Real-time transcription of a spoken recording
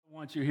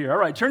Want you here. All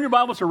right, turn your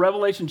Bibles to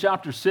Revelation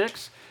chapter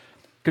 6.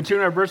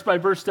 Continuing our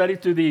verse-by-verse study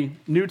through the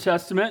New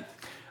Testament.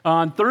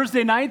 On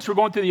Thursday nights, we're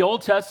going through the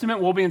Old Testament.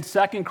 We'll be in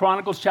 2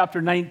 Chronicles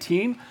chapter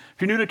 19. If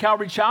you're new to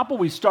Calvary Chapel,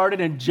 we started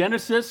in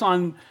Genesis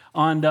on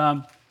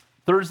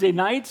Thursday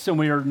nights, and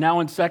we are now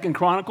in 2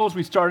 Chronicles.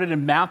 We started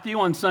in Matthew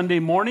on Sunday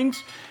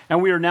mornings,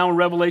 and we are now in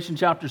Revelation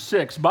chapter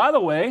 6. By the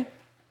way,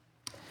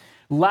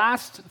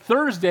 last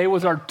Thursday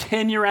was our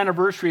 10-year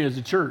anniversary as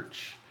a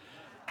church.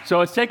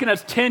 So it's taken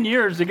us 10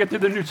 years to get through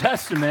the New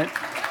Testament,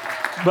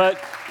 but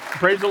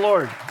praise the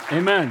Lord.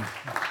 Amen.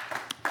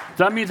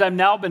 So that means I've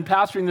now been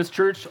pastoring this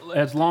church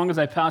as long as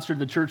I pastored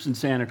the church in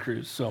Santa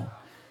Cruz.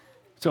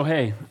 So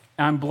hey,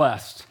 I'm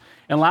blessed.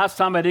 And last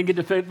time I didn't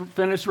get to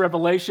finish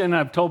Revelation.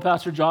 I've told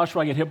Pastor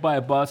Joshua I get hit by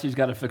a bus. He's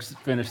got to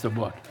finish the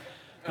book.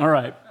 All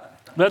right.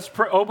 Let's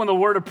open the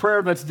word of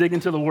prayer. Let's dig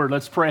into the word.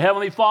 Let's pray.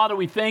 Heavenly Father,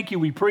 we thank you.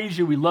 We praise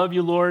you. We love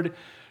you, Lord.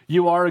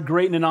 You are a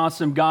great and an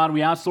awesome God.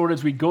 We ask, Lord,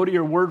 as we go to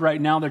your word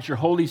right now, that your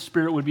Holy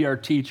Spirit would be our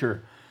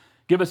teacher.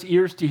 Give us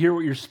ears to hear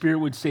what your Spirit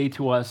would say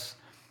to us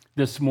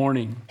this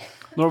morning.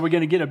 Lord, we're going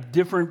to get a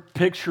different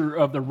picture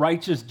of the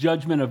righteous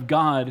judgment of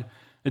God,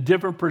 a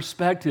different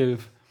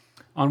perspective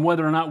on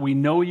whether or not we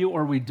know you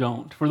or we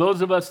don't. For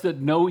those of us that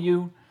know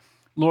you,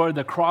 Lord,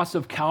 the cross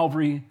of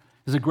Calvary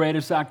is the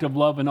greatest act of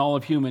love in all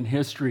of human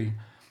history.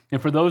 And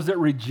for those that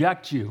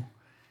reject you,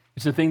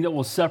 it's the thing that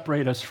will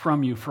separate us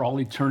from you for all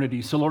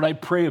eternity. So, Lord, I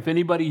pray if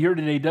anybody here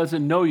today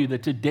doesn't know you,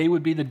 that today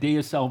would be the day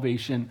of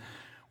salvation.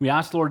 We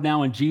ask, Lord,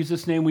 now in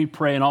Jesus' name we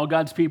pray. And all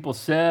God's people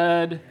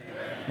said,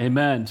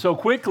 Amen. So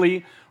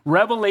quickly,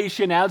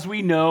 Revelation, as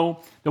we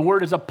know, the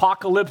word is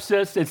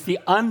apocalypsis. It's the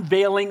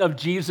unveiling of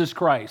Jesus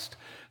Christ.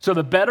 So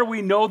the better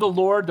we know the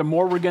Lord, the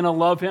more we're going to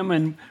love him.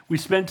 And we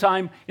spend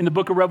time in the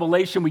book of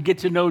Revelation, we get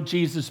to know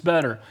Jesus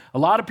better. A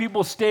lot of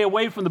people stay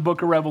away from the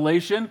book of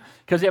Revelation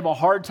because they have a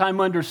hard time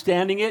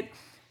understanding it.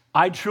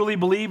 I truly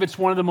believe it's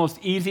one of the most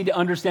easy to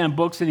understand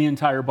books in the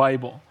entire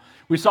Bible.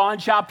 We saw in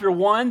chapter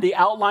 1 the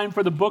outline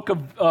for the book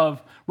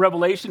of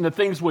Revelation, the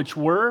things which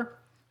were,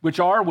 which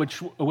are,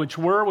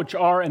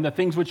 and the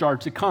things which are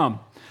to come.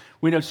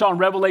 We saw in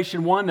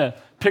Revelation 1 the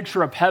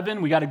picture of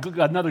heaven. We got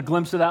another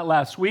glimpse of that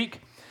last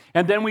week.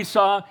 And then we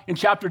saw in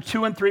chapter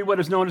 2 and 3 what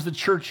is known as the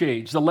church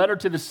age, the letter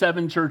to the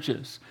 7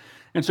 churches.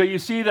 And so you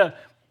see the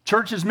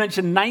church is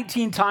mentioned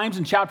 19 times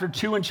in chapter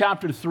 2 and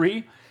chapter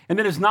 3, and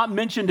then it's not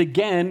mentioned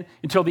again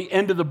until the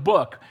end of the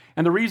book.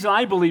 And the reason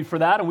I believe for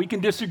that, and we can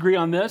disagree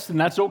on this, and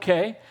that's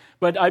okay,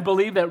 but I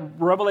believe that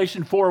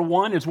Revelation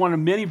 4:1 is one of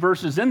many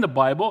verses in the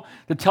Bible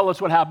that tell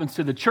us what happens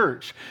to the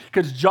church.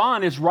 Because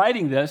John is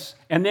writing this,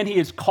 and then he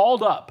is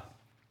called up,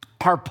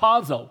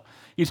 harpazo.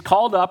 He's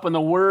called up, and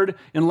the word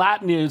in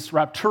Latin is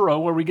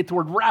rapturo, where we get the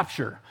word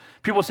rapture.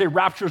 People say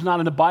rapture is not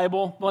in the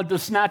Bible. Well, the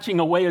snatching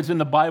away is in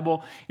the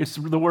Bible. It's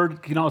the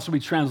word can also be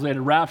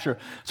translated rapture.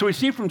 So we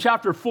see from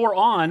chapter 4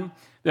 on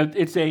that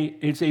it's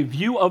a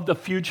view of the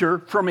future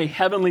from a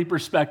heavenly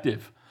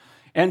perspective.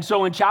 And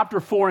so in chapter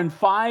 4 and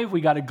 5,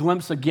 we got a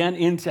glimpse again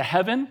into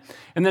heaven.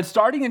 And then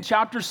starting in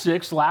chapter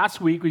 6,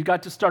 last week, we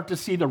got to start to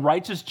see the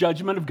righteous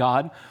judgment of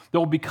God that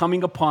will be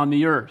coming upon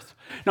the earth.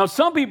 Now,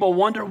 some people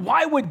wonder,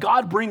 why would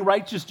God bring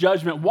righteous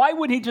judgment? Why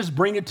wouldn't he just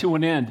bring it to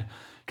an end?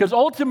 Because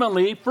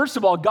ultimately, first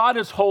of all, God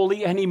is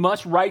holy and he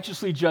must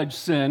righteously judge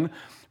sin.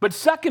 But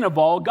second of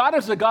all, God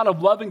is a God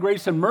of love and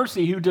grace and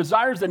mercy who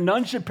desires that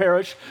none should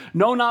perish,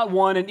 no, not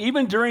one. And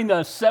even during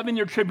the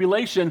 7-year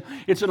tribulation,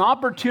 it's an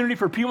opportunity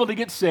for people to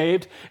get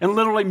saved. And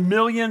literally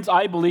millions,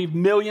 I believe,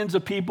 millions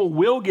of people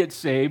will get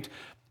saved,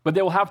 but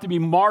they will have to be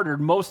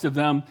martyred, most of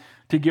them,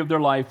 to give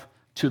their life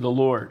to the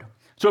Lord.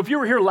 So if you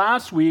were here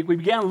last week, we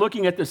began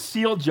looking at the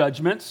seal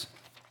judgments,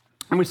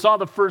 and we saw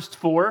the first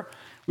 4.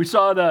 We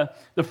saw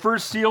the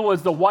first seal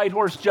was the white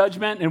horse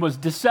judgment, and it was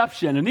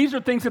deception. And these are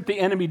things that the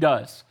enemy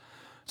does.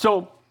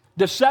 So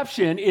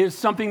deception is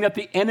something that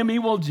the enemy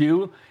will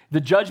do, the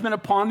judgment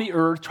upon the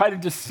earth, try to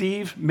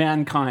deceive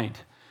mankind.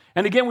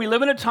 And again, we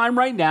live in a time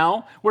right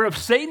now where if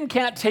Satan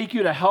can't take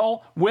you to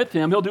hell with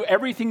him, he'll do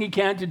everything he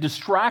can to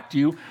distract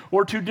you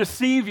or to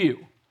deceive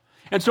you.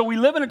 And so we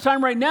live in a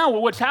time right now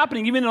where what's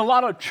happening, even in a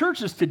lot of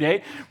churches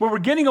today, where we're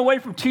getting away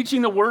from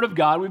teaching the Word of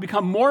God. We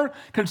become more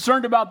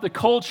concerned about the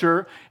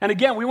culture. And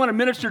again, we want to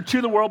minister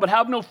to the world, but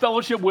have no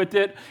fellowship with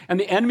it. And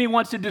the enemy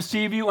wants to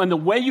deceive you. And the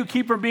way you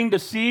keep from being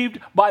deceived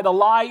by the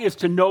lie is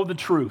to know the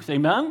truth.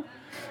 Amen?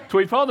 So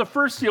we saw the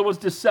first seal was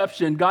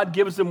deception. God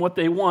gives them what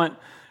they want,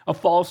 a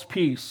false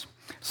peace.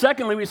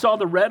 Secondly, we saw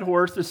the red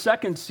horse, the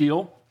second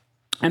seal,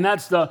 and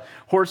that's the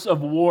horse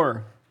of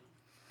war.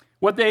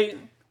 What they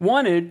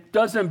wanted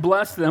doesn't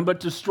bless them, but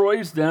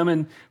destroys them,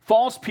 and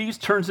false peace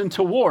turns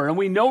into war. And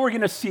we know we're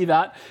going to see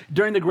that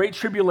during the Great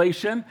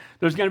Tribulation.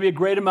 There's going to be a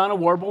great amount of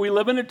war, but we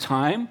live in a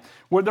time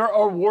where there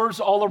are wars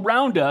all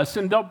around us.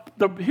 And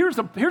here's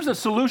a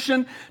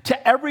solution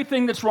to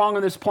everything that's wrong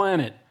on this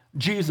planet: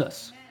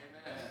 Jesus.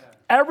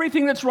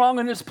 Everything that's wrong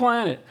on this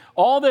planet,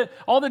 all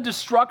the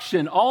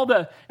destruction,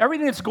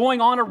 everything that's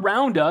going on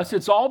around us,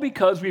 it's all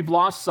because we've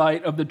lost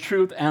sight of the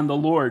truth and the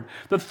Lord.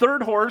 The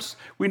third horse,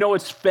 we know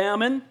it's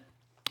famine.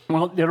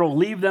 Well, it'll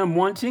leave them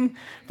wanting.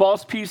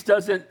 False peace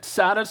doesn't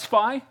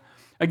satisfy.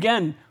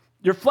 Again,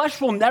 your flesh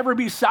will never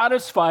be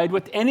satisfied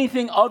with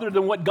anything other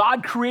than what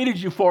God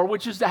created you for,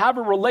 which is to have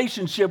a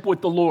relationship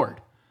with the Lord.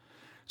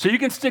 So you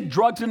can stick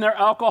drugs in there,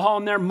 alcohol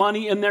in there,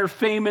 money in there,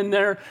 fame in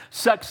there,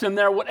 sex in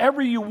there,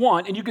 whatever you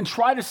want, and you can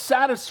try to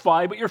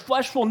satisfy, but your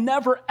flesh will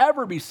never,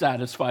 ever be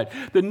satisfied.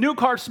 The new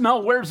car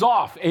smell wears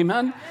off,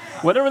 amen?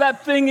 Whatever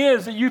that thing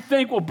is that you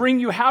think will bring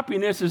you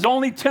happiness is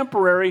only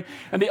temporary,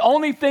 and the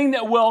only thing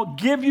that will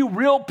give you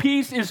real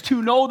peace is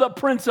to know the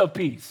Prince of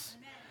Peace.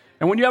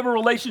 And when you have a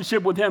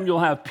relationship with him,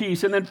 you'll have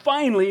peace. And then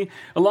finally,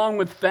 along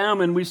with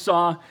famine, we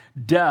saw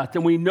death.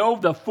 And we know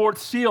the fourth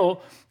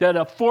seal, that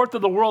a fourth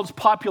of the world's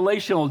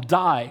population will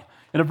die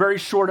in a very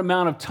short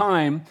amount of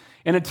time.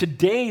 And in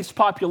today's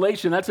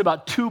population, that's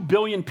about 2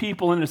 billion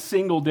people in a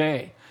single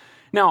day.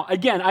 Now,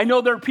 again, I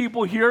know there are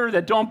people here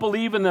that don't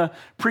believe in the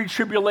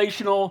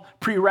pre-tribulational,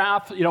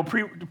 pre-wrath,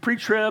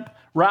 pre-trib,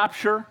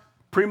 rapture,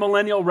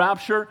 premillennial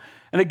rapture.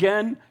 And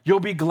again, you'll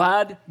be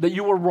glad that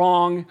you were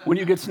wrong when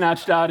you get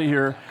snatched out of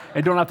here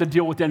and don't have to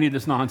deal with any of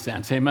this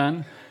nonsense.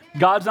 Amen?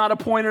 God's not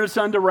appointed us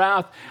unto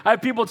wrath. I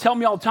have people tell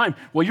me all the time,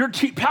 well,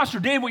 Pastor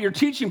Dave, what you're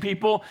teaching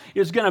people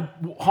is going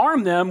to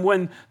harm them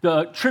when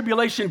the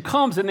tribulation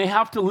comes and they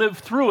have to live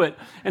through it.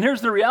 And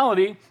here's the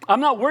reality. I'm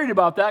not worried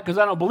about that because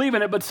I don't believe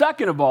in it. But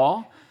second of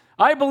all,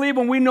 I believe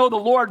when we know the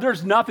Lord,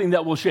 there's nothing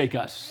that will shake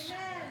us.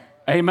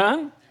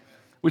 Amen?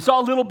 We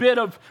saw a little bit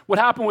of what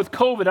happened with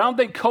COVID. I don't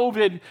think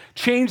COVID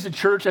changed the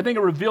church. I think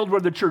it revealed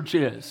where the church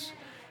is.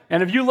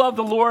 And if you love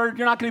the Lord,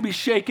 you're not going to be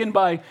shaken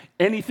by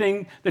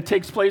anything that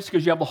takes place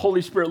because you have the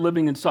Holy Spirit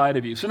living inside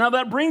of you. So now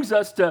that brings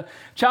us to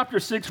chapter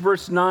 6,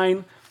 verse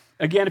 9.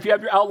 Again, if you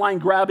have your outline,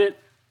 grab it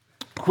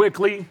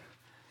quickly.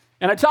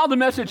 And I tell the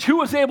message,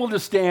 who is able to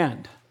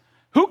stand?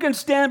 Who can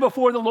stand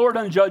before the Lord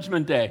on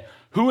Judgment Day?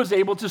 Who is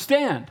able to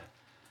stand?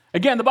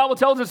 Again, the Bible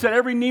tells us that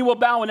every knee will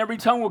bow and every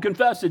tongue will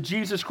confess that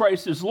Jesus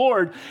Christ is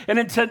Lord. And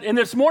in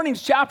this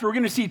morning's chapter, we're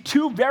going to see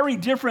two very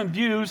different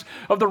views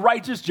of the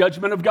righteous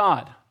judgment of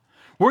God.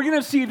 We're going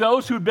to see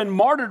those who've been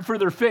martyred for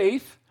their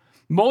faith,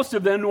 most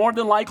of them more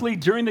than likely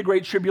during the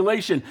Great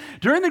Tribulation.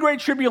 During the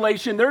Great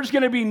Tribulation, there's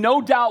going to be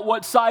no doubt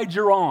what side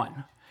you're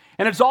on.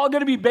 And it's all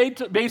going to be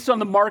based on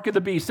the mark of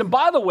the beast. And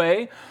by the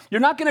way,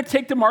 you're not going to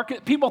take the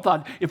mark. People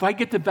thought, if I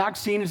get the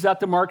vaccine, is that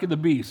the mark of the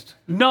beast?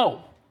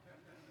 No.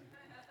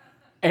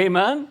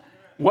 Amen?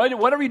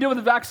 Whatever you do with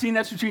the vaccine,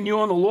 that's between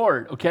you and the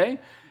Lord, okay?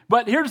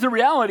 But here's the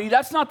reality.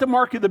 That's not the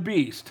mark of the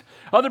beast.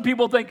 Other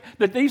people think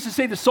that they used to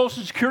say the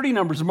Social Security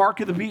number is the mark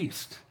of the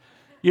beast.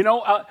 You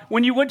know,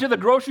 when you went to the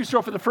grocery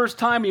store for the first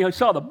time, you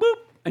saw the boop,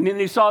 and then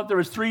you saw that there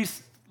was 3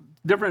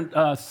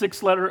 different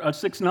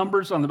six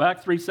numbers on the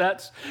back, 3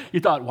 sets. You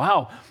thought,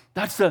 wow,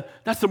 that's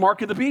the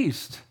mark of the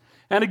beast.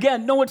 And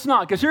again, no, it's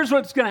not, because here's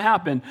what's going to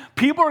happen.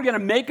 People are going to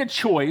make a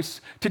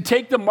choice to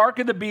take the mark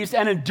of the beast,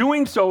 and in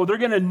doing so, they're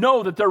going to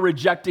know that they're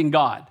rejecting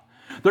God.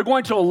 They're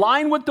going to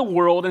align with the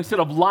world instead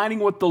of aligning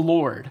with the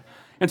Lord.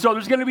 And so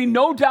there's going to be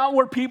no doubt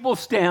where people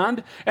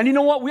stand. And you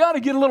know what? We ought to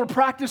get a little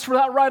practice for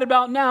that right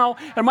about now.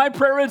 And my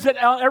prayer is that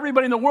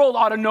everybody in the world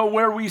ought to know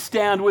where we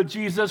stand with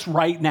Jesus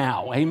right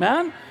now.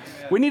 Amen?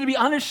 We need to be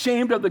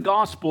unashamed of the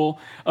gospel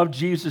of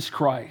Jesus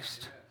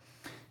Christ.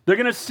 We're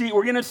going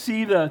to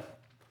see the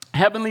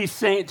heavenly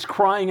saints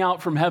crying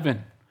out from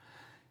heaven.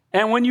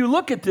 And when you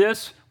look at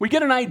this, we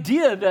get an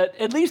idea that,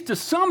 at least to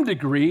some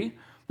degree,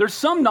 there's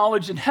some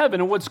knowledge in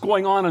heaven of what's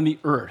going on the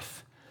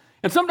earth.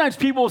 And sometimes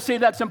people will say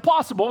that's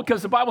impossible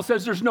because the Bible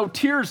says there's no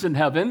tears in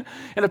heaven.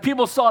 And if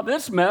people saw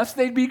this mess,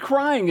 they'd be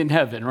crying in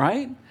heaven,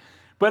 right?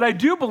 But I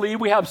do believe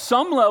we have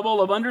some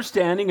level of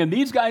understanding, and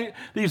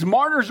these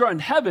martyrs are in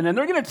heaven, and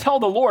they're going to tell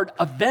the Lord,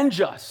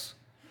 avenge us.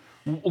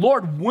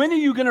 Lord, when are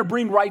you going to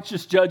bring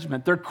righteous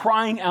judgment? They're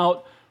crying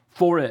out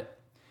for it.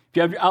 If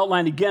you have your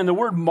outline again, the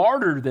word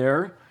martyr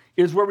there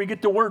is where we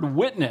get the word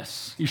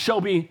witness. You shall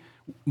be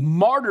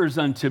martyrs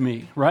unto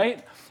me,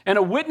 right? And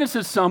a witness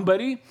is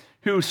somebody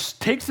who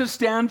takes a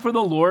stand for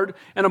the Lord,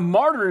 and a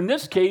martyr in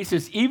this case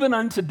is even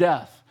unto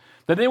death.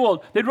 That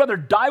they'd rather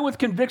die with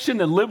conviction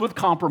than live with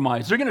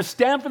compromise. They're going to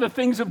stand for the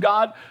things of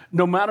God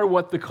no matter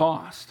what the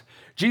cost.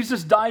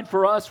 Jesus died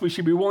for us. We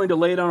should be willing to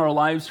lay down our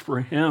lives for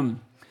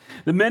him.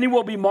 The many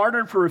will be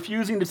martyred for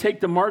refusing to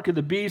take the mark of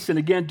the beast. And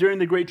again, during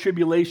the Great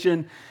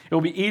Tribulation, it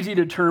will be easy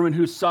to determine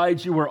whose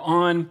sides you are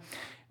on.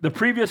 The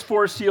previous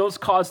 4 seals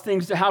caused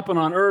things to happen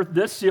on earth.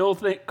 This seal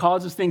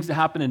causes things to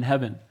happen in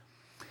heaven.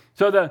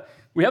 So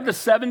we have the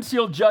 7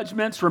 seal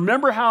judgments.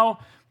 Remember how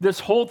this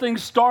whole thing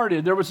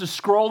started. There was a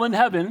scroll in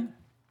heaven,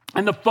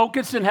 and the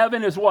focus in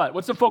heaven is what?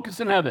 What's the focus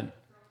in heaven?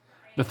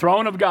 The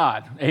throne of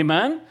God.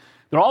 Amen?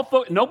 They're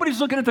all nobody's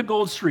looking at the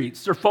gold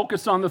streets. They're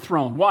focused on the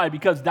throne. Why?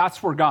 Because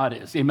that's where God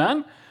is.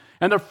 Amen?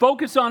 And they're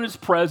focused on his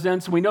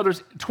presence. We know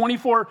there's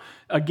 24,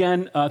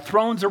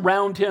 thrones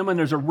around him, and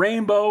there's a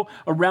rainbow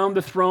around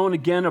the throne.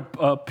 Again,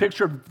 a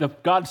picture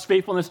of God's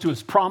faithfulness to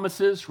his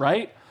promises,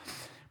 right?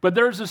 But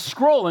there's a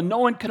scroll, and no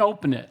one can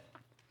open it.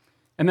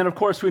 And then, of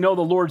course, we know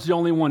the Lord's the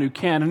only one who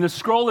can. And the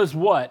scroll is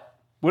what?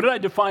 What did I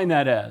define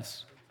that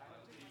as?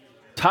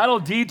 Title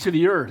deed to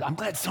the earth. I'm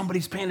glad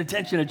somebody's paying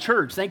attention at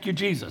church. Thank you,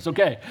 Jesus.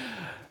 Okay.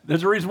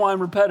 There's a reason why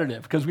I'm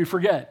repetitive, because we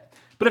forget.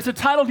 But it's a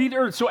title deed to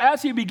earth. So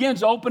as he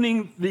begins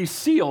opening these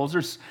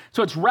seals,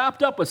 so it's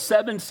wrapped up with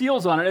 7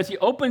 seals on it. As he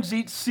opens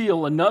each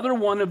seal, another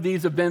one of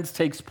these events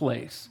takes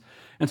place.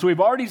 And so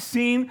we've already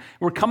seen,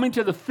 we're coming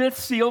to the 5th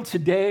seal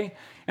today.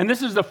 And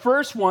this is the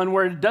first one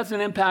where it doesn't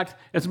impact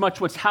as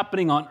much what's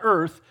happening on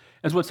earth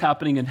as what's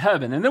happening in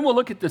heaven. And then we'll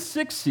look at the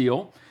 6th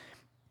seal.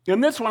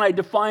 And this one I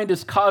defined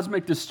as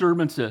cosmic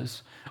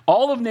disturbances.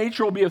 All of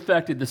nature will be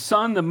affected, the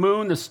sun, the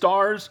moon, the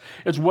stars,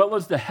 as well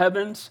as the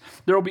heavens.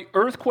 There will be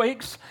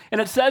earthquakes,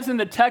 and it says in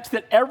the text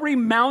that every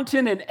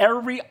mountain and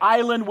every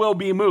island will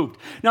be moved.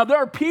 Now, there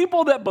are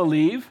people that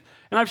believe,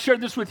 and I've shared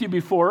this with you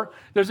before,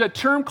 there's a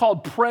term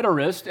called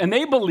preterist, and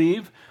they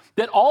believe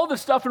that all the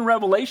stuff in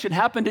Revelation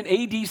happened in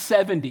AD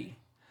 70.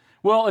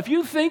 Well, if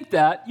you think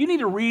that, you need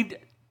to read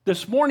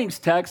this morning's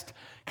text,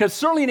 because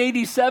certainly in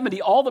AD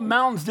 70, all the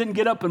mountains didn't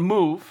get up and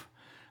move.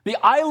 The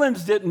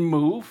islands didn't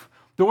move.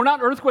 There were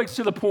not earthquakes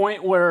to the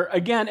point where,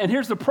 again, and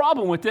here's the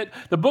problem with it,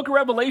 the book of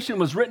Revelation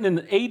was written in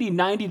AD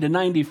 90 to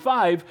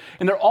 95,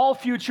 and they're all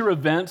future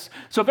events.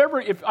 So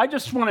if I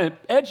just want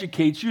to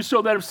educate you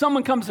so that if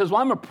someone comes and says,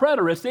 well, I'm a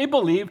preterist, they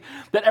believe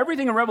that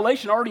everything in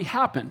Revelation already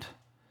happened.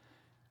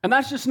 And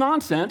that's just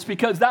nonsense,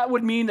 because that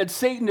would mean that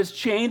Satan is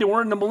chained and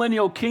we're in the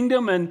millennial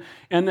kingdom, and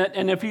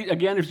if he,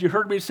 again, as you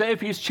heard me say,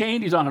 if he's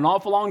chained, he's on an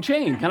awful long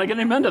chain. Can I get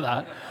an amen to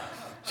that?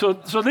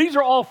 So these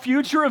are all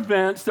future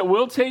events that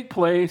will take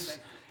place.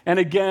 And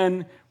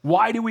again,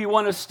 why do we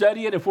want to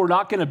study it if we're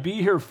not going to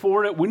be here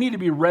for it? We need to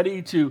be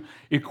ready to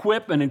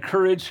equip and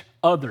encourage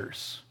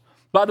others.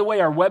 By the way,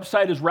 our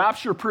website is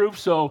rapture-proof,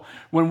 so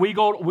when we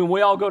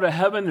all go to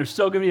heaven, there's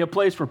still going to be a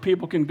place where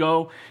people can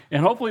go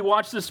and hopefully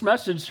watch this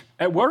message.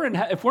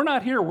 If we're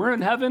not here, we're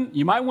in heaven.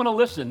 You might want to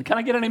listen. Can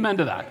I get an amen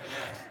to that?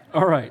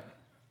 All right.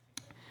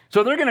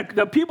 So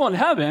the people in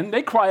heaven,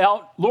 they cry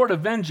out, Lord,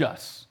 avenge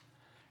us.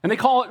 And they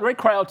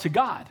cry out to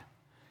God.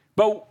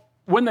 But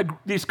when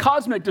these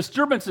cosmic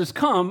disturbances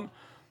come,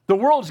 the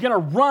world's going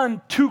to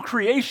run to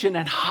creation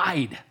and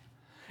hide.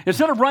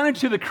 Instead of running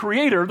to the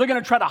Creator, they're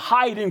going to try to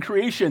hide in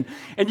creation.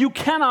 And you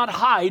cannot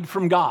hide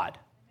from God.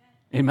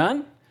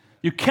 Amen?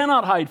 You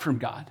cannot hide from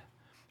God.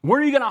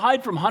 Where are you going to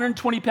hide from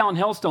 120-pound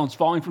hailstones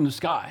falling from the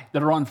sky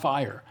that are on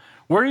fire?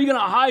 Where are you going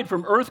to hide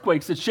from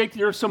earthquakes that shake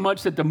the earth so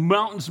much that the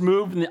mountains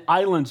move and the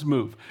islands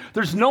move?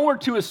 There's nowhere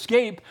to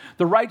escape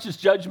the righteous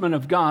judgment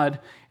of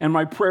God. And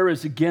my prayer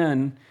is,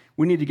 again,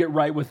 we need to get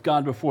right with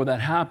God before that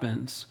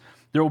happens.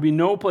 There will be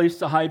no place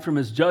to hide from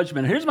his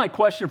judgment. Here's my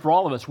question for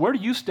all of us. Where do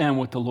you stand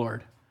with the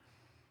Lord?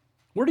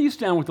 Where do you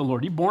stand with the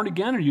Lord? Are you born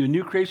again? Are you a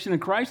new creation in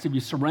Christ? Have you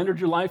surrendered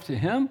your life to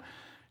him?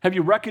 Have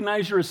you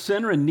recognized you're a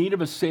sinner in need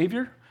of a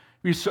Savior?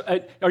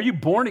 Are you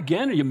born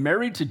again? Are you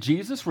married to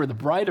Jesus? We're the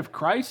bride of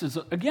Christ.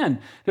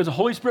 Again, does the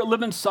Holy Spirit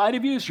live inside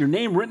of you? Is your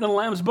name written in the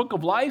Lamb's book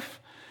of life?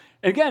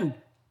 And again,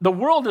 the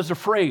world is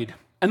afraid,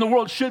 and the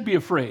world should be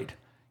afraid.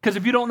 Because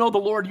if you don't know the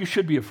Lord, you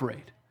should be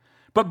afraid.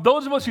 But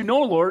those of us who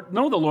know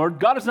the Lord,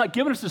 God has not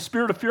given us the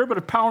spirit of fear, but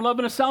of power, love,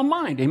 and a sound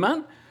mind.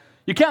 Amen?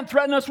 You can't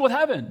threaten us with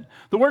heaven.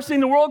 The worst thing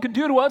the world could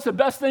do to us, the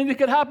best thing that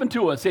could happen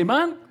to us.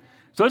 Amen?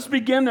 So let's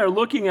begin there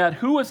looking at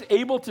who is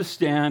able to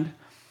stand.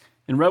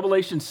 In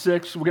Revelation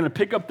 6, we're going to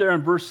pick up there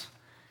in verse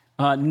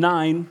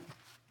 9,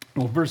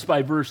 well, verse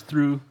by verse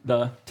through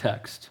the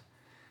text.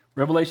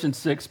 Revelation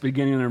 6,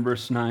 beginning in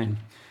verse 9.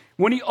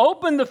 When he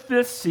opened the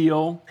 5th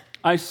seal,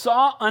 I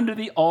saw under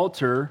the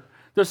altar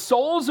the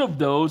souls of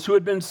those who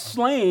had been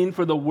slain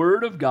for the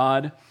word of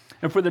God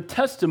and for the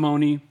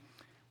testimony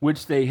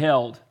which they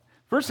held.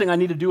 First thing I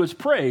need to do is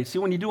pray. See,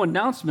 when you do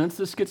announcements,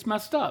 this gets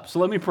messed up. So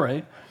let me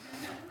pray.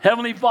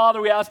 Heavenly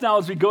Father, we ask now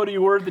as we go to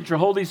your word that your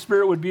Holy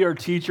Spirit would be our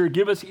teacher.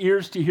 Give us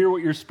ears to hear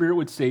what your Spirit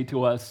would say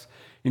to us.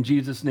 In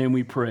Jesus' name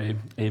we pray.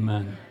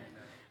 Amen.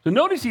 So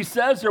notice he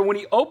says there, when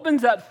he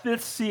opens that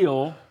 5th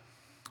seal,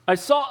 I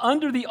saw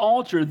under the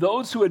altar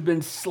those who had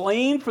been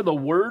slain for the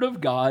word of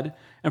God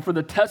and for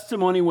the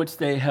testimony which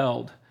they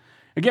held.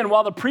 Again,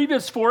 while the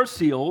previous 4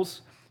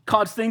 seals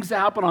caused things to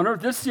happen on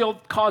earth, this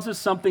seal causes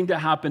something to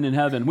happen in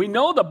heaven. We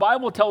know the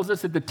Bible tells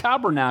us that the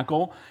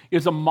tabernacle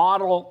is a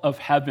model of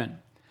heaven.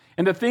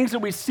 And the things that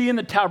we see in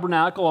the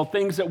tabernacle are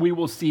things that we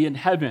will see in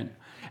heaven.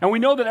 And we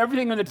know that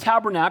everything in the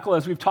tabernacle,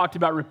 as we've talked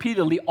about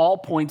repeatedly, all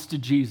points to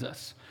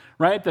Jesus.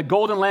 Right? The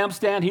golden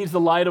lampstand, he's the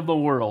light of the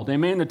world.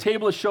 Amen. The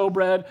table of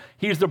showbread,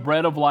 he's the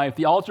bread of life.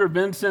 The altar of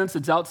incense,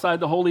 it's outside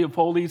the Holy of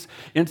Holies,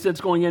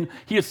 incense going in.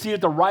 He is seated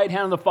at the right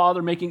hand of the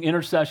Father, making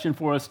intercession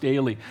for us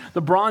daily.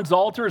 The bronze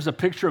altar is a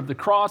picture of the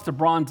cross. The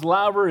bronze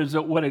laver is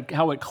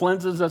how it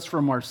cleanses us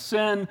from our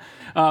sin.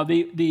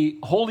 The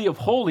Holy of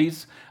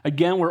Holies,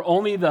 again, where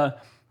only the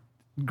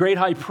great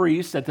high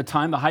priest at the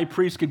time, the high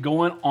priest could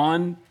go in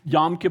on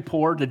Yom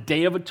Kippur, the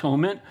Day of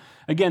Atonement.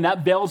 Again,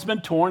 that veil's been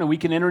torn and we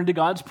can enter into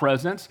God's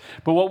presence.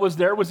 But what was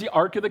there was the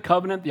Ark of the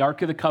Covenant. The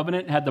Ark of the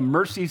Covenant had the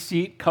mercy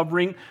seat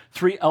covering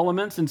 3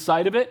 elements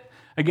inside of it.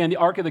 Again, the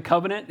Ark of the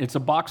Covenant, it's a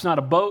box, not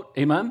a boat.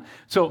 Amen?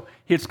 So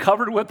it's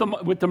covered with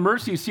the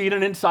mercy seat,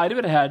 and inside of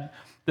it had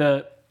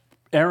the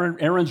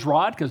Aaron's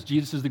rod, because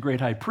Jesus is the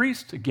great high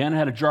priest. Again, it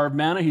had a jar of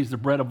manna. He's the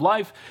bread of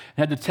life.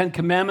 It had the 10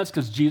 commandments,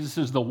 because Jesus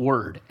is the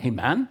word.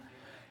 Amen?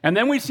 And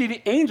then we see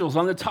the angels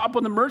on the top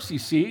of the mercy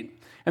seat,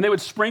 and they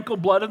would sprinkle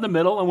blood in the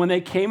middle. And when they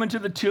came into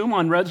the tomb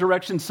on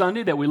Resurrection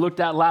Sunday that we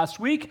looked at last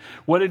week,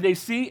 what did they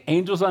see?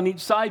 Angels on each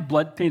side,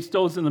 blood-stained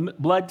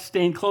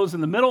clothes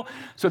in the middle.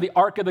 So the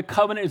Ark of the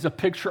Covenant is a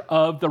picture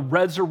of the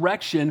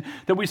resurrection,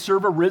 that we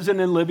serve a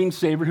risen and living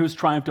Savior who has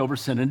triumphed over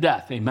sin and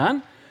death.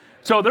 Amen?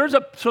 So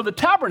the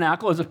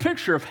tabernacle is a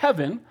picture of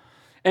heaven.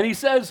 And he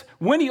says,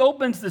 when he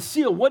opens the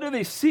seal, what do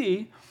they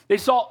see? They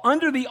saw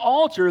under the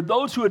altar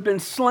those who had been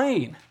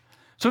slain.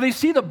 So they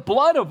see the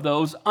blood of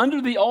those under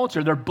the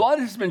altar. Their blood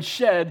has been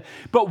shed.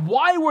 But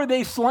why were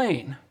they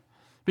slain?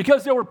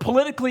 Because they were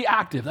politically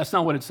active. That's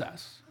not what it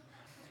says.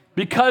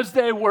 Because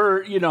they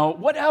were,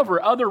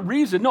 whatever other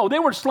reason. No, they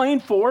were slain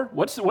for,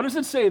 what does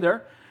it say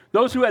there?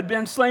 Those who had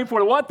been slain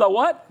for what? The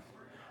what?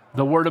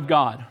 The word of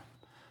God.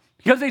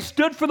 Because they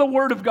stood for the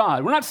word of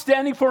God. We're not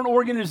standing for an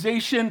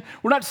organization.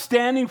 We're not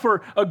standing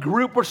for a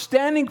group. We're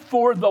standing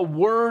for the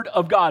word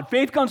of God.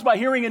 Faith comes by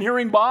hearing, and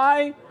hearing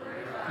by?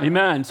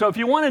 Amen. So if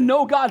you want to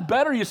know God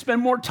better, you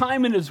spend more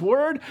time in his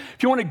word.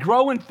 If you want to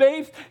grow in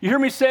faith, you hear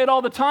me say it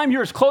all the time,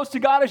 you're as close to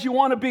God as you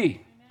want to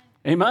be.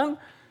 Amen.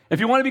 If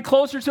you want to be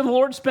closer to the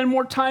Lord, spend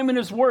more time in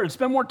his word.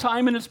 Spend more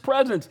time in his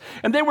presence.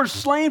 And they were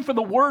slain for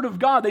the word of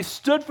God. They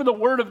stood for the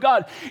word of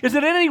God. Is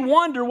it any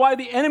wonder why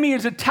the enemy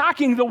is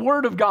attacking the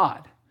word of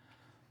God?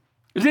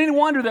 Is it any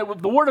wonder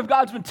that the word of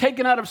God's been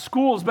taken out of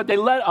schools, but they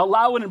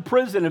allow it in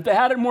prison? If they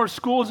had it in more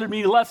schools, there'd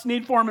be less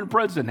need for them in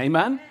prison.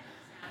 Amen?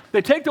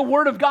 They take the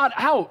word of God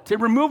out. They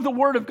remove the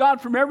word of God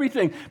from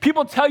everything.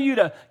 People tell you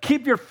to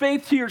keep your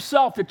faith to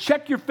yourself, to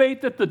check your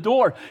faith at the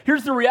door.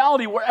 Here's the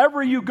reality.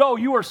 Wherever you go,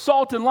 you are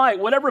salt and light.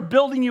 Whatever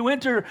building you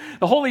enter,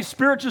 the Holy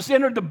Spirit just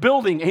entered the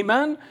building.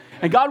 Amen?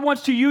 And God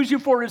wants to use you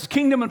for his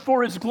kingdom and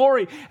for his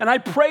glory. And I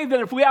pray that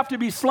if we have to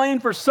be slain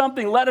for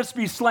something, let us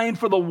be slain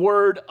for the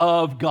word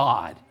of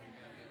God.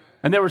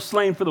 And they were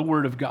slain for the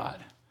word of God.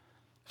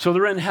 So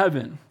they're in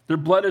heaven. Their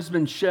blood has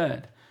been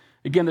shed.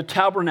 Again, the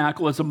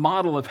tabernacle is a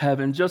model of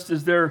heaven. Just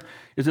as there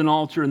is an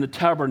altar in the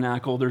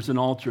tabernacle, there's an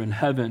altar in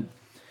heaven.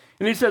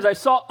 And he says, I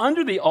saw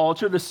under the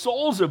altar the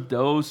souls of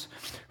those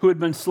who had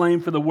been slain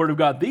for the word of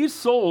God. These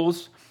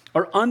souls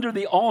are under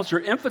the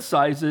altar,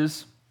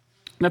 emphasizes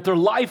that their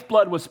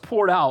lifeblood was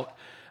poured out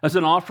as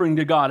an offering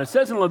to God. It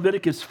says in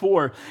Leviticus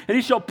 4, and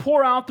he shall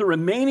pour out the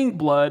remaining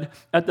blood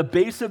at the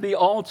base of the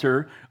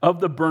altar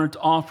of the burnt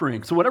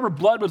offering. So whatever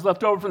blood was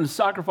left over from the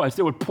sacrifice,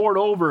 they would pour it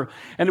over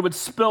and it would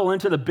spill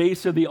into the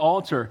base of the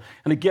altar.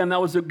 And again, that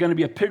was going to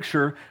be a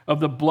picture of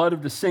the blood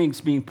of the saints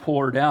being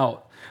poured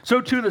out. So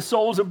too the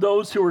souls of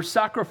those who were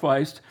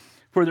sacrificed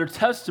for their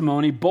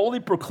testimony, boldly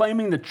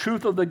proclaiming the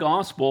truth of the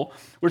gospel,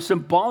 were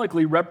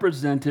symbolically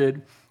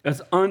represented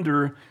as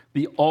under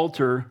the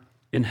altar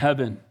in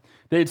heaven.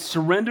 They had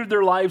surrendered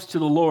their lives to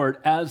the Lord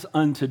as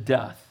unto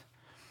death.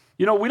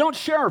 We don't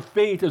share our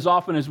faith as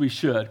often as we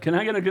should. Can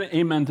I get an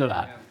amen to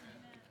that?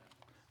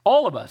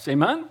 All of us,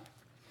 amen?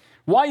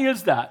 Why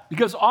is that?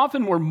 Because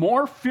often we're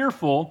more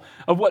fearful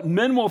of what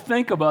men will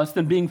think of us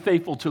than being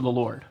faithful to the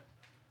Lord.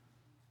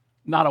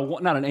 Not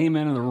an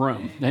amen in the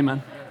room,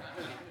 amen?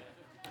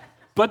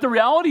 But the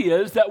reality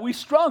is that we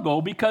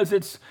struggle because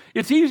it's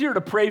easier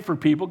to pray for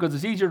people because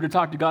it's easier to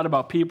talk to God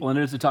about people than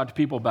it is to talk to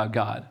people about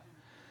God.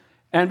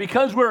 And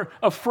because we're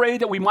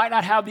afraid that we might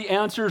not have the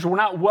answers, we're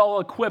not well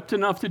equipped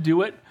enough to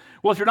do it.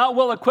 Well, if you're not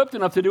well equipped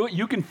enough to do it,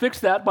 you can fix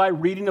that by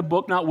reading the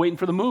book, not waiting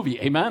for the movie.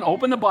 Amen?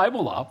 Open the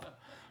Bible up.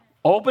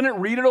 Open it,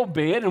 read it,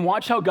 obey it, and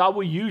watch how God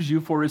will use you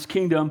for his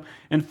kingdom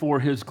and for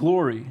his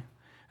glory.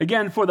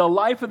 Again, for the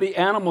life of the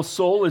animal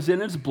soul is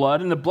in its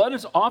blood, and the blood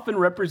is often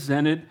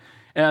represented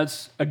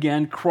as,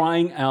 again,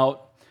 crying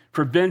out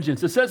for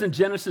vengeance. It says in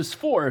Genesis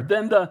 4,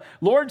 then the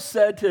Lord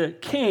said to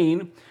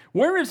Cain,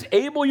 where is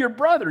Abel your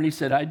brother? And he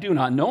said, I do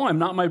not know. I'm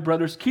not my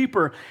brother's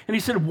keeper. And he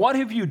said, what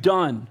have you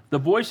done? The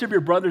voice of your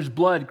brother's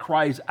blood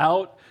cries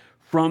out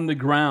from the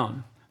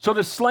ground. So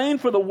the slain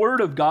for the word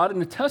of God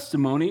and the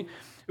testimony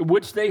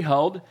which they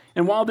held.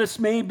 And while this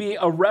may be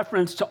a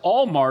reference to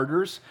all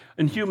martyrs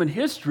in human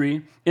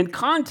history, in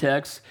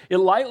context, it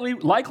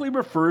likely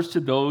refers to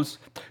those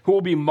who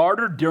will be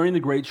martyred during the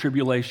Great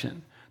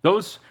Tribulation.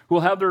 Those who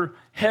will have their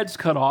heads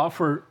cut off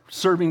for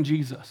serving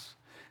Jesus.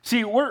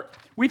 See,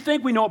 we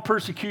think we know what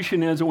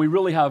persecution is, and we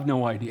really have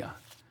no idea.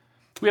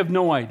 We have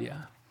no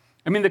idea.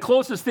 I mean, the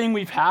closest thing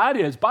we've had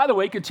is, by the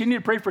way, continue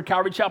to pray for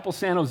Calvary Chapel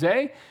San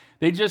Jose.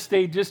 They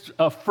just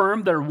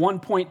affirmed their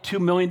 $1.2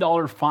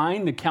 million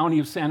fine the county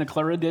of Santa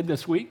Clara did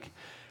this week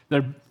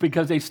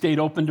because they stayed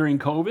open during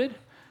COVID.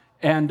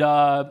 And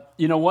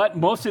you know what?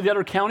 Most of the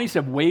other counties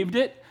have waived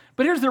it.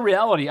 But here's the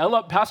reality. I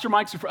love Pastor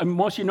Mike's.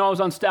 Most of you know I was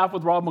on staff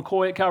with Rob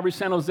McCoy at Calvary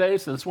San Jose,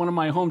 so that's one of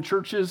my home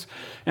churches.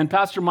 And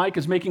Pastor Mike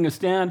is making a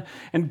stand.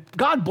 And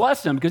God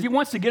bless him because he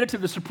wants to get it to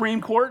the Supreme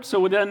Court.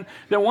 So then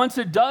once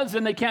it does,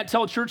 then they can't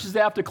tell churches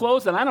they have to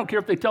close. And I don't care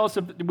if they tell us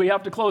if we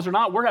have to close or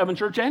not. We're having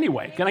church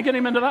anyway. Can I get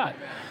him into that?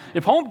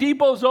 If Home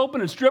Depot's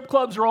open and strip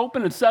clubs are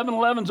open and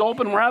 7-Eleven's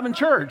open, we're having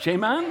church.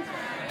 Amen?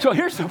 So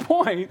here's the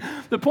point.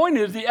 The point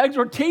is, the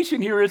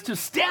exhortation here is to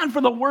stand for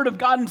the word of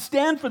God and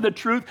stand for the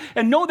truth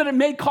and know that it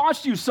may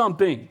cost you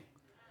something.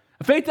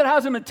 A faith that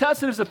hasn't been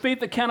tested is a faith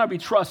that cannot be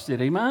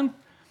trusted. Amen?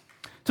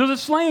 So the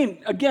slain,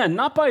 again,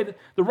 not by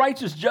the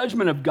righteous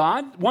judgment of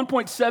God,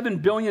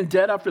 1.7 billion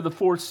dead after the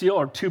fourth seal,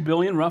 or 2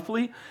 billion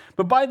roughly,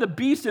 but by the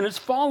beast and his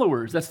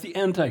followers, that's the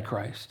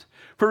Antichrist,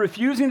 for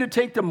refusing to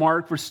take the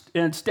mark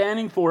and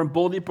standing for and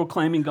boldly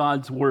proclaiming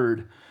God's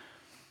word.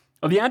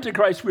 Of the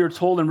Antichrist, we are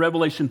told in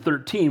Revelation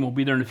 13, we'll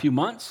be there in a few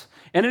months,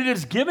 and it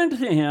is given to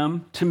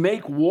him to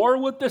make war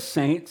with the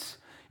saints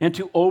and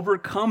to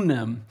overcome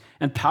them.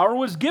 And power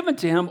was given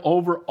to him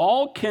over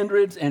all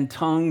kindreds and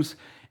tongues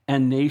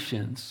and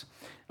nations.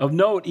 Of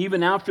note,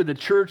 even after the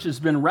church has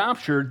been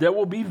raptured, there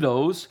will be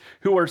those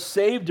who are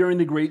saved during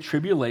the Great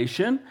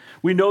Tribulation.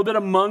 We know that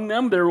among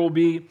them there will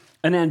be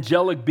an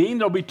angelic being.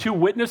 There'll be 2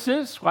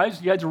 witnesses. Right?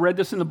 You guys have read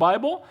this in the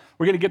Bible.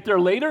 We're going to get there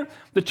later.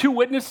 The 2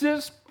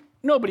 witnesses,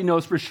 nobody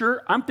knows for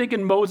sure. I'm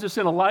thinking Moses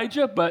and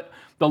Elijah, but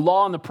the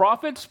law and the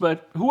prophets,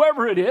 but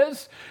whoever it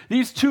is,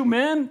 these 2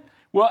 men,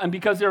 well, and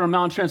because they're on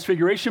Mount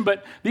Transfiguration,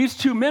 but these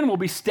 2 men will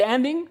be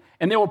standing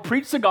and they will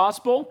preach the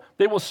gospel,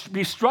 they will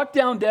be struck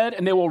down dead,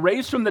 and they will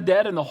raise from the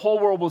dead, and the whole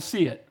world will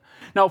see it.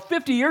 Now,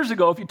 50 years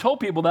ago, if you told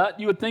people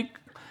that, you would think,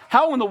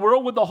 how in the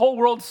world would the whole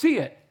world see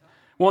it?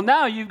 Well,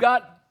 now you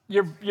got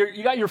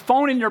your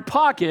phone in your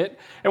pocket,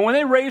 and when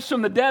they raise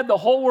from the dead, the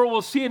whole world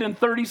will see it in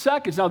 30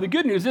 seconds. Now, the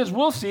good news is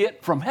we'll see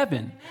it from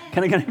heaven.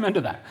 Can I get amen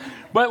to that?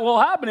 But what will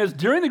happen is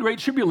during the Great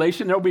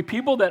Tribulation, there will be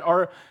people that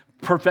are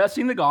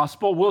professing the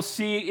gospel. We'll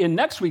see in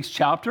next week's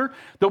chapter,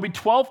 there'll be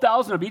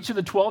 12,000 of each of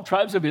the 12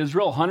 tribes of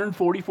Israel,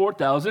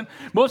 144,000.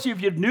 Most of you,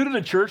 if you're new to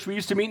the church, we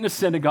used to meet in a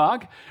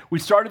synagogue. We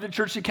started the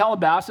church in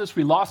Calabasas.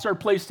 We lost our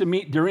place to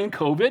meet during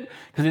COVID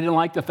because they didn't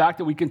like the fact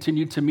that we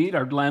continued to meet.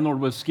 Our landlord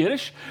was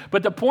skittish.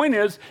 But the point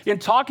is, in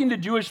talking to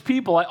Jewish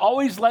people, I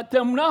always let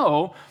them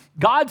know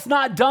God's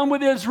not done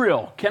with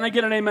Israel. Can I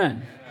get an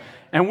amen?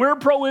 And we're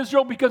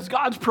pro-Israel because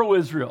God's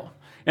pro-Israel.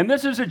 And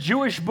this is a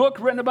Jewish book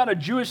written about a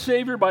Jewish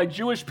Savior by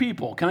Jewish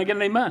people. Can I get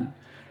an amen?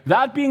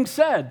 That being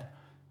said,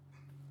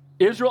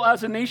 Israel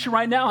as a nation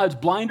right now has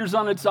blinders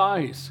on its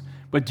eyes.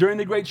 But during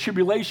the Great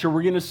Tribulation,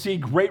 we're going to see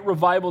great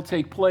revival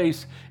take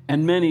place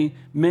and many,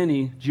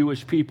 many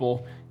Jewish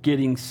people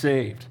getting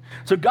saved.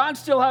 So God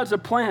still has a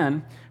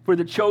plan for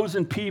the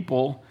chosen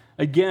people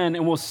again,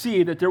 and we'll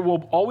see that there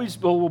will always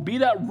be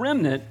that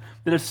remnant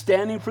that is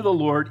standing for the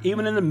Lord,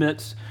 even in the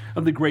midst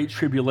of the Great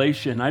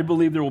Tribulation. I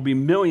believe there will be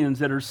millions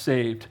that are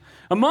saved.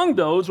 Among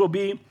those will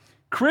be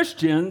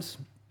Christians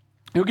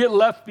who get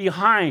left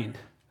behind.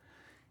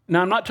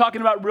 Now, I'm not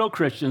talking about real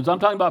Christians. I'm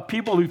talking about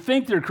people who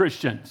think they're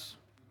Christians.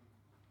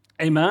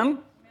 Amen?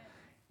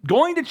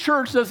 Going to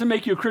church doesn't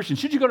make you a Christian.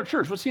 Should you go to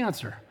church? What's the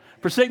answer?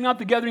 Forsake not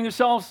the gathering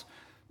yourselves,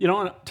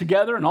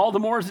 together, and all the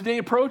more as the day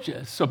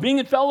approaches. So being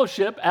in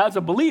fellowship as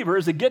a believer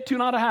is a get to,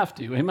 not a have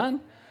to.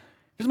 Amen?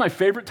 This is my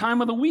favorite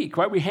time of the week,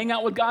 right? We hang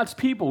out with God's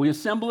people. We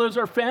assemble as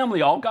our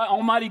family.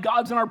 Almighty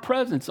God's in our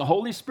presence. The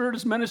Holy Spirit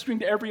is ministering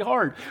to every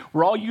heart.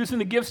 We're all using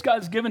the gifts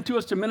God's given to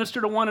us to minister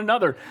to one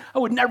another. I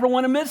would never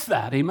want to miss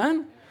that.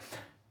 Amen?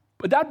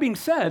 But that being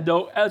said,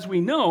 though, as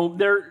we know,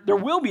 there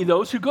will be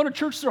those who go to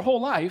church their whole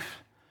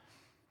life,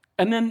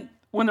 and then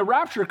when the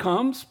rapture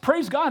comes,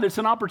 praise God, it's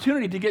an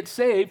opportunity to get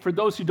saved for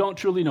those who don't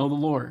truly know the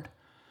Lord.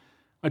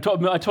 I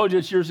told you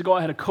this years ago, I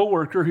had a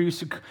coworker who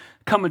used to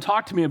come and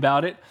talk to me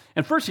about it.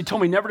 And first he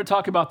told me never to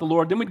talk about the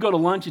Lord. Then we'd go to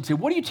lunch and say,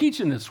 what are you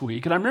teaching this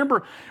week? And I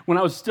remember when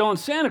I was still in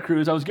Santa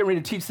Cruz, I was getting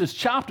ready to teach this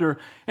chapter.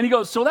 And he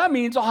goes, so that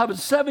means I'll have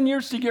 7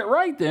 years to get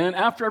right then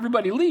after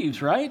everybody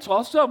leaves, right? So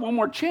I'll still have one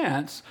more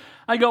chance.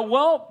 I go,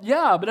 well,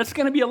 yeah, but it's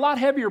going to be a lot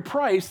heavier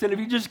price than if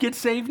you just get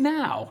saved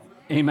now.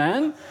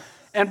 Amen?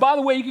 And by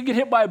the way, you could get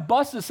hit by a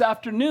bus this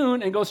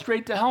afternoon and go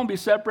straight to hell and be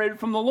separated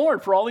from the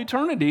Lord for all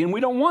eternity. And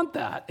we don't want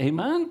that.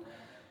 Amen?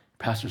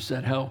 Pastor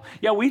said hell.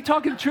 Yeah, we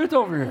talking the truth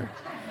over here.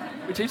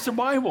 We teach the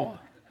Bible.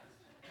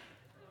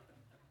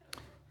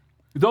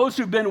 Those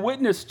who've been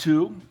witnessed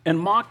to and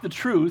mocked the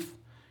truth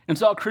and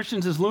saw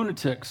Christians as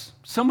lunatics,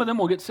 some of them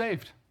will get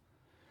saved.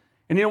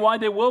 And you know why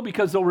they will?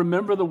 Because they'll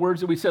remember the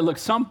words that we said. Look,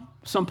 some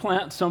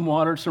plant, some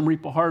water, some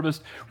reap a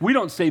harvest. We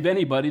don't save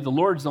anybody. The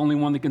Lord's the only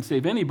one that can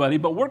save anybody,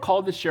 but we're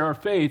called to share our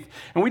faith.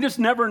 And we just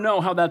never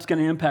know how that's going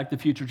to impact the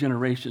future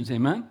generations.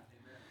 Amen?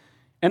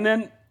 And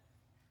then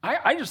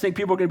I just think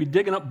people are going to be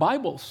digging up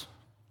Bibles.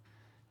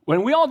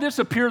 When we all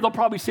disappear, they'll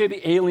probably say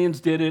the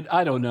aliens did it.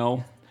 I don't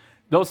know.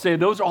 They'll say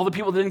those are all the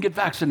people that didn't get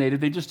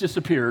vaccinated. They just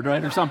disappeared,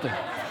 right, or something.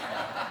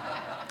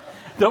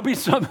 There'll be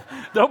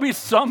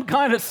some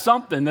kind of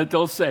something that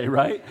they'll say,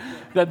 right?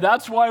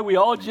 That's why we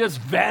all just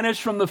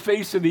vanish from the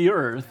face of the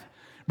earth.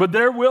 But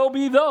there will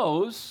be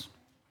those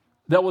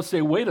that will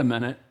say, wait a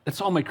minute,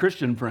 it's all my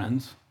Christian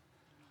friends.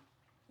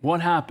 What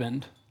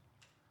happened?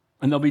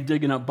 And they'll be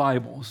digging up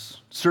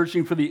Bibles,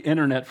 searching for the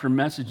internet for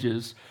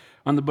messages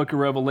on the book of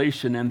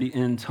Revelation and the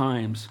end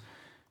times.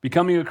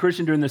 Becoming a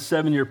Christian during the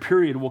 7-year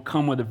period will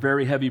come with a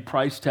very heavy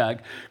price tag.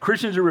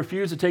 Christians who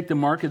refuse to take the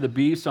mark of the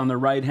beast on their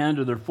right hand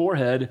or their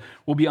forehead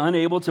will be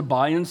unable to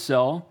buy and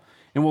sell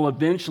and will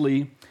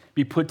eventually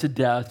be put to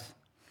death,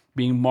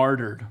 being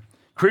martyred.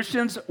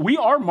 Christians, we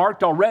are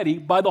marked already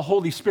by the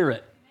Holy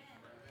Spirit.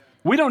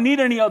 We don't need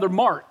any other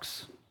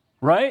marks,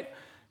 right?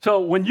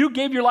 So when you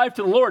gave your life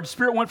to the Lord,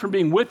 Spirit went from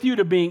being with you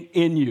to being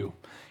in you.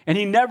 And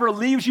he never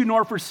leaves you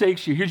nor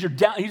forsakes you. He's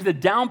the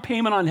down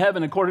payment on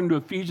heaven, according to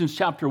Ephesians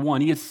chapter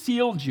 1. He has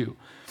sealed you.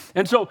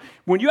 And so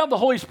when you have the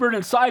Holy Spirit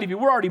inside of you,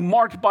 we're already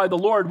marked by the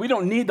Lord. We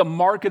don't need the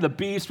mark of the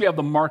beast. We have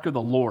the mark of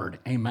the Lord.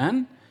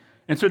 Amen?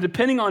 And so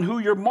depending on who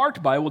you're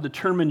marked by will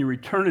determine your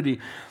eternity.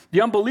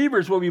 The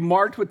unbelievers will be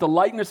marked with the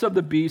likeness of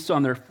the beast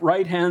on their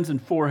right hands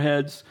and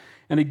foreheads.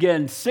 And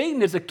again,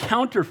 Satan is a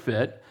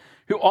counterfeit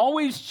who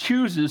always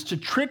chooses to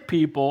trick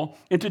people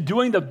into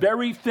doing the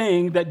very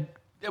thing that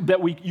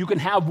you can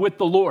have with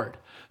the Lord.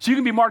 So you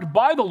can be marked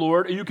by the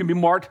Lord, or you can be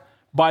marked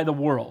by the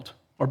world,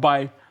 or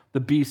by the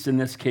beast, in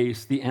this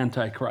case, the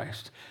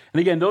Antichrist. And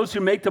again, those who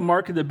make the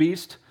mark of the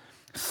beast,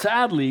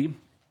 sadly,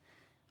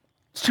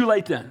 it's too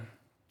late then.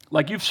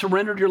 Like you've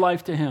surrendered your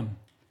life to him.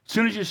 As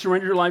soon as you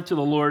surrender your life to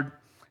the Lord,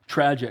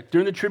 tragic.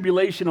 During the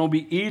tribulation, it will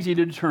be easy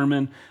to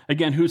determine,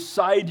 again, whose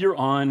side you're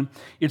on.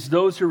 It's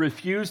those who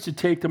refuse to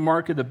take the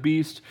mark of the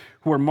beast,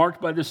 who are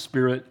marked by the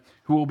Spirit,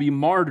 who will be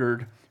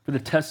martyred for the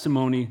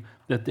testimony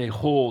that they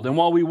hold. And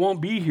while we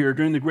won't be here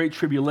during the Great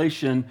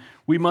Tribulation,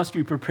 we must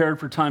be prepared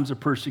for times of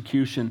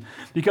persecution,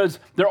 because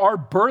there are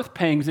birth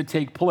pangs that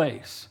take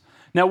place.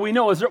 Now we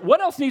know,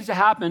 what else needs to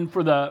happen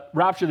for the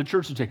rapture of the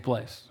church to take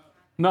place?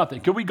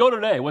 Nothing. Could we go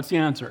today? What's the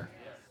answer?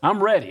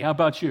 I'm ready. How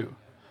about you?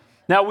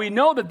 Now we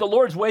know that the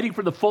Lord's waiting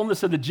for the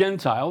fullness of the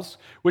Gentiles,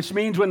 which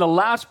means when the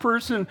last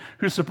person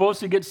who's supposed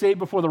to get saved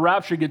before the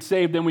rapture gets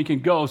saved, then we can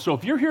go. So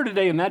if you're here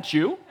today and that's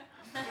you,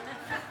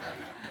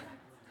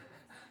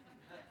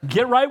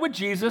 get right with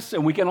Jesus,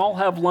 and we can all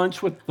have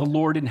lunch with the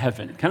Lord in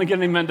heaven. Can I get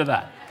an amen to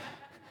that?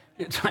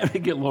 It's time to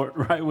get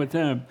right with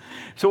him.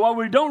 So while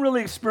we don't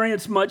really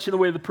experience much in the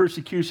way of the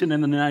persecution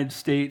in the United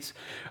States,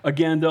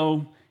 again,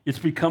 though, it's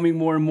becoming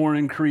more and more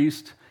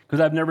increased, because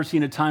I've never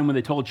seen a time when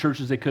they told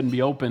churches they couldn't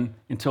be open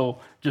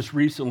until just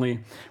recently.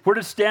 If we're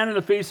to stand in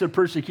the face of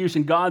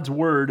persecution, God's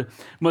word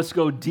must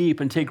go deep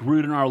and take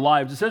root in our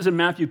lives. It says in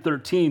Matthew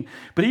 13,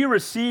 but he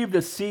received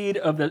the seed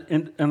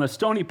in the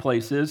stony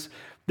places.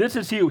 This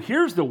is he who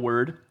hears the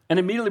word and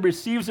immediately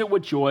receives it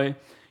with joy,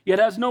 yet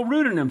has no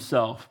root in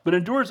himself, but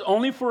endures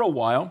only for a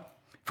while.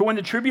 For when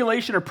the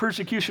tribulation or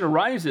persecution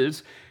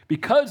arises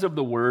because of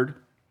the word,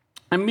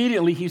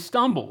 immediately he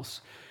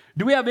stumbles.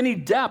 Do we have any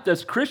depth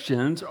as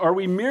Christians? Are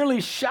we merely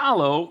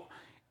shallow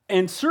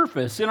and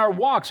surface in our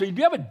walk? So do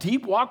you have a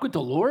deep walk with the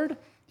Lord? Do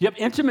you have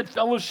intimate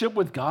fellowship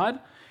with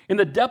God? In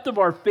the depth of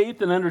our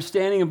faith and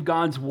understanding of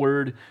God's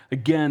word,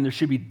 again, there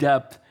should be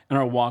depth in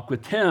our walk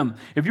with him.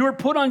 If you were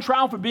put on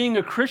trial for being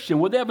a Christian,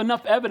 would they have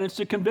enough evidence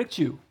to convict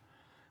you?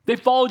 They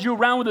followed you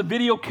around with a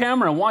video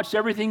camera and watched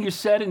everything you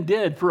said and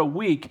did for a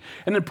week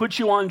and then put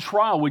you on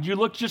trial. Would you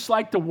look just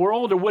like the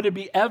world, or would it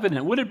be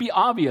evident? Would it be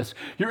obvious?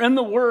 You're in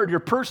the Word, you're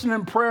person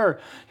in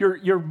prayer,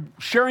 you're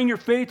sharing your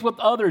faith with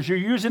others, you're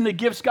using the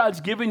gifts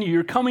God's given you,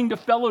 you're coming to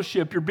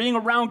fellowship, you're being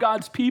around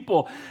God's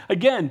people.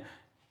 Again,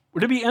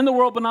 we're to be in the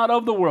world but not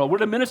of the world. We're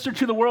to minister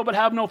to the world but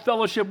have no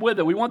fellowship with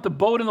it. We want the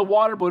boat in the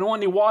water, but we don't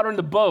want any water in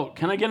the boat.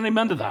 Can I get an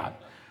amen to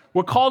that?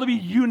 We're called to be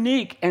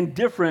unique and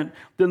different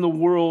than the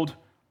world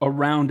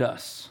around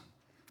us.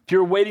 If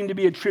you're waiting to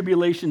be a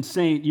tribulation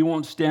saint, you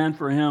won't stand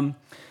for him.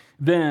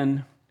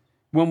 Then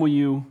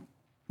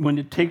when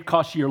it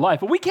costs you your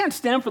life? But we can't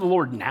stand for the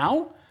Lord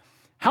now.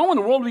 How in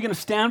the world are we going to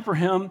stand for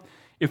him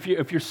if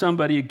you're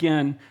somebody,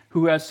 again,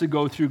 who has to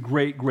go through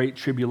great, great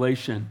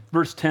tribulation?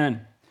 Verse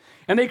 10,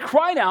 and they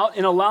cried out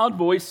in a loud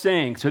voice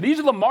saying, so these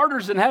are the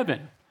martyrs in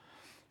heaven.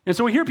 And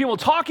so we hear people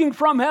talking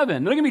from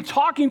heaven. They're going to be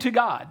talking to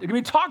God. They're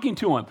going to be talking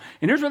to him.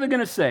 And here's what they're going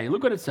to say.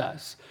 Look what it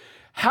says.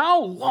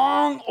 How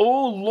long,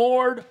 O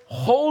Lord,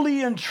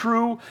 holy and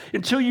true,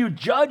 until you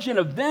judge and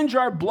avenge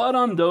our blood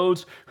on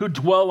those who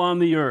dwell on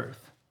the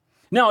earth?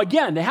 Now,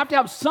 again, they have to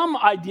have some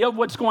idea of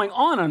what's going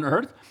on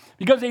earth,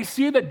 because they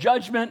see that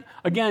judgment,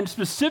 again,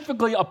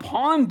 specifically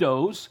upon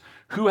those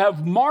who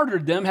have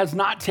martyred them, has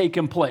not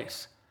taken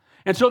place.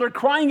 And so they're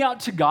crying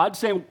out to God,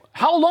 saying,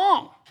 how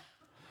long?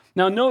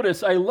 Now,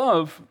 notice, I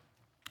love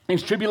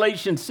these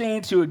tribulation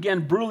saints who,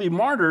 again, brutally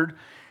martyred,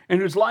 and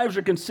whose lives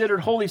are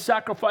considered holy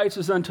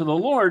sacrifices unto the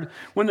Lord.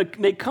 When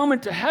they come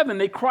into heaven,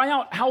 they cry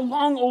out, how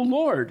long, O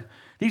Lord?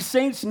 These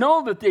saints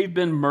know that they've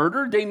been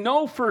murdered. They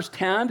know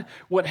firsthand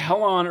what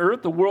hell on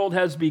earth the world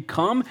has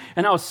become,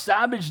 and how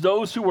savage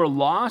those who were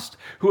lost,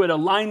 who had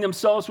aligned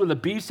themselves with the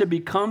beast, had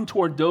become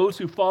toward those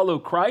who follow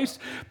Christ.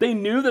 They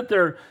knew that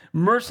their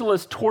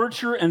merciless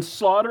torture and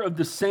slaughter of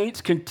the saints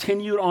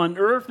continued on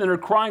earth, and are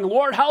crying,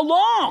 Lord, how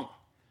long?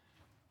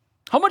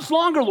 How much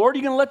longer, Lord, are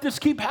you going to let this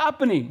keep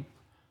happening?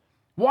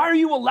 Why are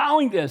you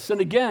allowing this? And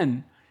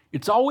again,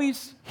 it's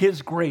always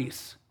his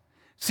grace.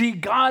 See,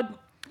 God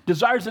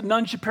desires that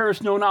none should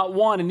perish, no, not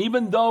one. And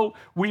even though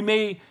we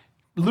may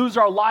lose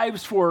our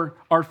lives for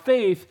our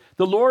faith,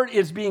 the Lord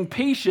is being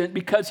patient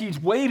because he's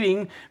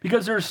waiting,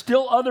 because there are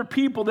still other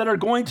people that are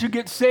going to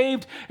get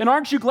saved. And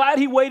aren't you glad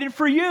he waited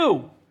for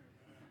you?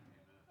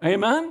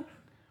 Amen?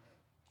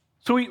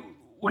 So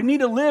we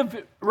need to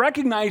live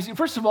recognizing,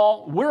 first of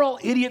all, we're all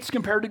idiots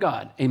compared to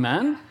God.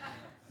 Amen?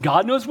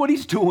 God knows what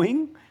he's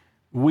doing.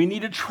 We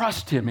need to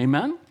trust him.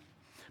 Amen?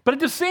 But at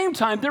the same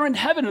time, they're in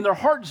heaven and their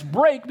hearts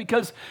break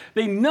because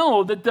they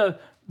know that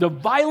the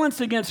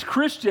violence against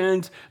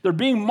Christians, they're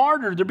being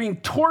martyred, they're being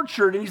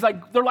tortured. And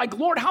they're like,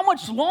 Lord, how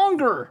much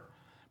longer?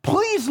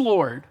 Please,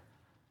 Lord,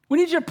 we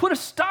need you to put a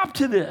stop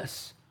to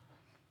this.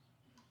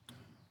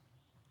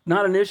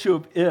 Not an issue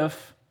of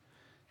if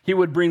he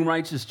would bring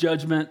righteous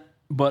judgment,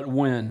 but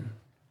when.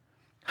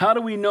 How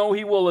do we know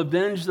he will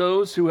avenge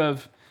those who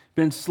have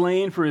been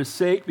slain for his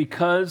sake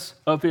because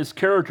of his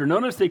character?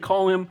 Notice they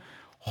call him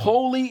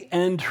holy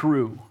and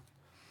true.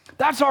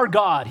 That's our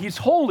God. He's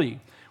holy,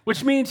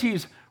 which means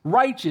he's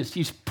righteous.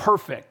 He's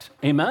perfect.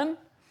 Amen?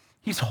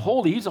 He's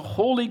holy. He's a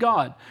holy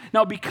God.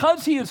 Now,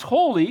 because he is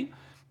holy,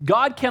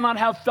 God cannot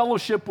have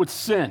fellowship with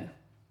sin.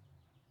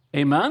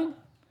 Amen?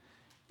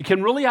 You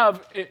can really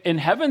have in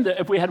heaven,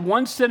 if we had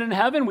one sin in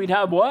heaven, we'd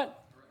have what?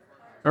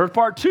 Earth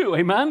part 2,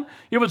 amen?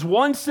 It was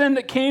one sin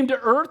that came to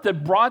earth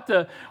that brought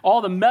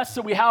all the mess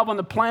that we have on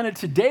the planet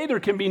today.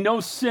 There can be no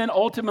sin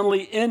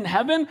ultimately in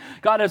heaven.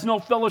 God has no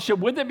fellowship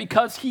with it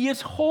because he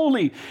is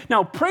holy.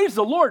 Now, praise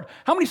the Lord.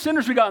 How many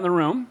sinners we got in the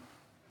room?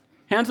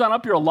 Hands on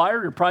up, you're a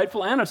liar, you're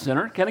prideful, and a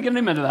sinner. Can I get an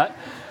amen to that?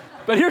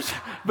 But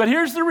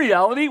here's the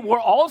reality.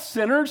 We're all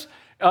sinners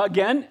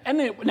again.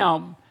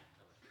 Now,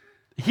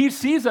 he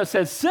sees us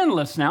as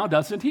sinless now,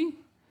 doesn't he?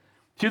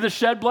 Through the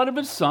shed blood of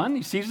his son.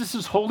 He sees us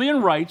as holy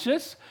and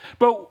righteous,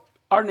 but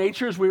our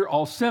nature is we are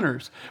all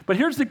sinners. But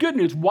here's the good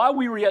news. While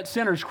we were yet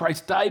sinners,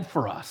 Christ died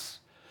for us.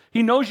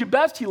 He knows you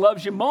best. He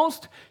loves you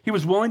most. He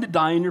was willing to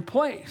die in your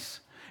place.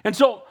 And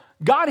so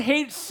God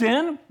hates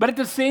sin, but at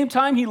the same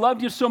time, he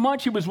loved you so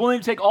much, he was willing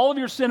to take all of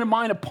your sin and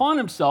mine upon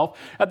himself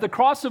at the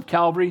cross of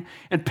Calvary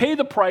and pay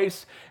the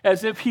price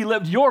as if he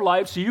lived your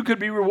life so you could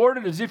be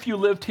rewarded as if you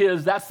lived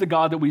his. That's the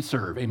God that we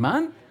serve.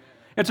 Amen?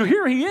 And so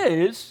here he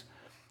is,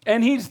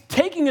 and he's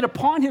taking it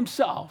upon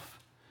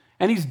himself.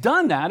 And he's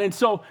done that. And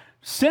so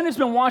sin has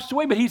been washed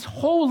away, but he's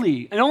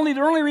holy. And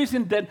the only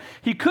reason that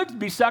he could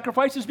be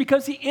sacrificed is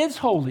because he is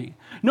holy.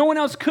 No one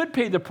else could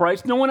pay the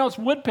price. No one else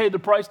would pay the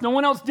price. No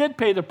one else did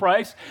pay the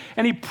price.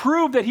 And he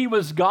proved that he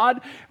was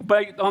God.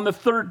 But on the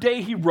third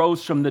day, he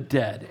rose from the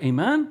dead.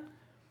 Amen?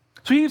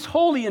 So he is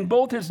holy in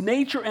both his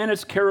nature and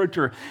his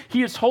character.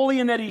 He is holy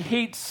in that he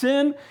hates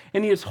sin,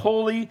 and he is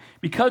holy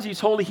because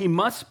he's holy, he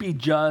must be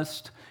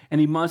just, and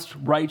he must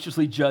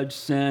righteously judge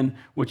sin,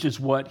 which is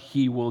what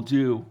he will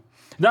do.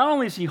 Not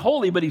only is he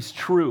holy, but he's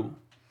true.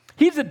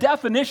 He's the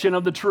definition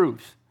of the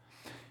truth.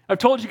 I've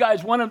told you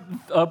guys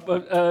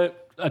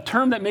a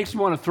term that makes me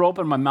want to throw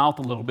open my mouth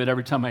a little bit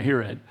every time I hear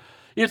it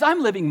is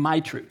I'm living my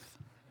truth.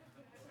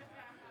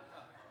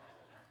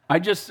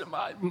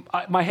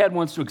 My head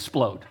wants to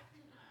explode.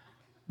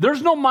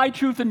 There's no my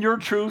truth and your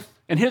truth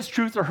and his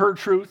truth or her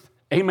truth.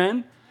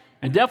 Amen?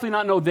 And definitely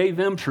not no they,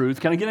 them truth.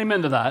 Can I get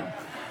amen to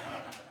that?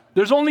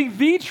 There's only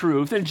the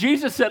truth. And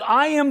Jesus said,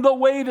 I am the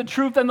way, the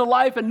truth, and the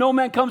life, and no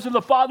man comes to the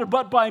Father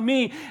but by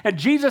me. And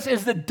Jesus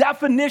is the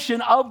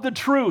definition of the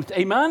truth.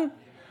 Amen?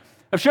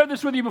 I've shared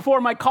this with you before.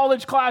 In my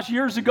college class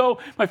years ago,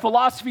 my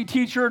philosophy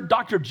teacher,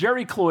 Dr.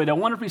 Jerry Cloyd, I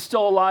wonder if he's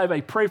still alive.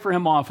 I pray for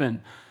him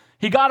often.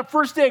 He got a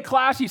first day of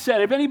class. He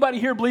said, if anybody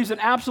here believes in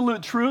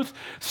absolute truth,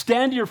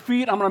 stand to your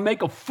feet. I'm going to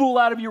make a fool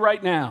out of you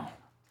right now.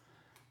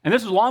 And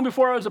this was long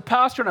before I was a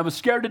pastor, and I was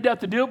scared to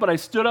death to do it, but I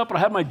stood up and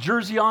I had my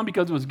jersey on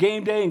because it was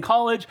game day in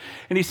college.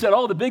 And he said,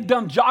 the big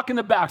dumb jock in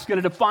the back is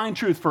going to define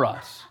truth for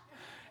us.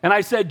 And I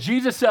said,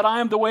 Jesus said, I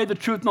am the way, the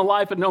truth, and the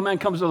life, and no man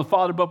comes to the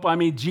Father but by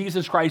me.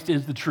 Jesus Christ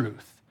is the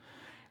truth.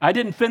 I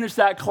didn't finish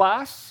that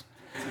class.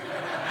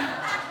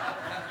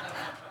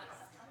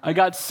 I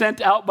got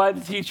sent out by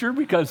the teacher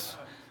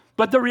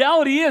but the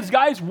reality is,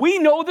 guys, we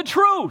know the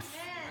truth.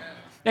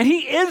 And he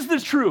is the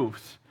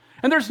truth.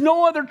 And there's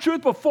no other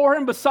truth before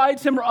him,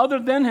 besides him, or other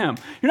than him.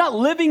 You're not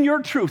living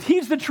your truth.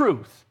 He's the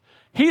truth.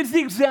 He's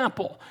the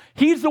example.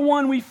 He's the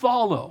one we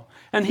follow.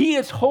 And he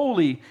is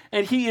holy,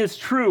 and he is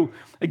true.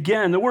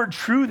 Again, the word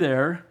true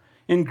there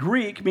in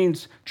Greek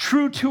means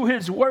true to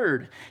his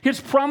word. His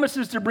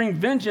promises to bring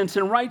vengeance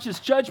and righteous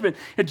judgment.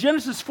 In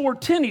Genesis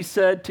 4:10, he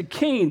said to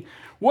Cain,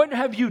 what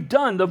have you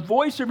done? The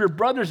voice of your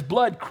brother's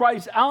blood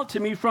cries out to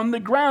me from the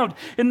ground.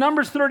 In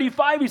Numbers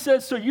 35, he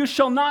says, so you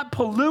shall not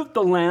pollute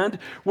the land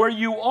where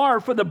you are,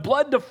 for the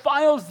blood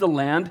defiles the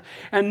land,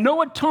 and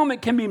no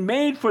atonement can be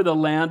made for the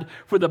land,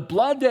 for the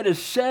blood that is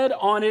shed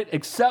on it,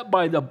 except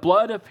by the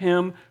blood of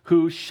him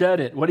who shed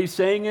it. What he's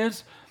saying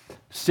is,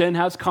 sin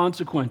has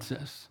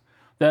consequences.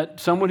 That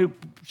someone who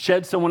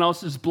sheds someone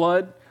else's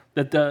blood,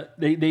 that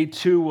they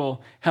too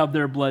will have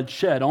their blood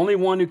shed. Only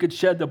one who could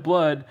shed the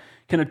blood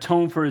can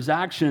atone for his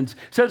actions.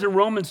 It says in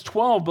Romans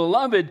 12,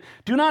 beloved,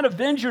 do not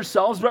avenge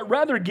yourselves, but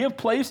rather give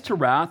place to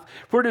wrath,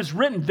 for it is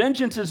written,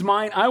 vengeance is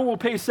mine, I will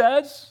pay,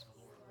 says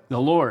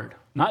the Lord.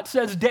 Not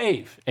says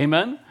Dave.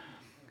 Amen?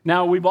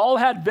 Now, we've all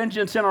had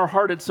vengeance in our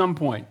heart at some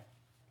point.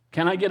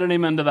 Can I get an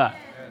amen to that?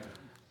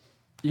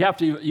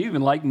 You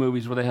even like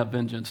movies where they have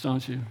vengeance,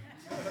 don't you?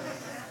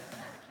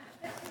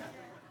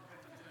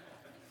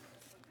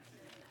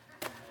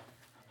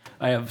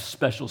 I have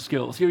special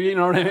skills. You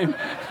know what I mean?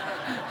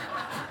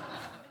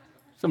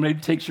 Somebody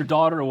takes your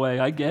daughter away.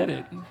 I get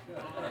it.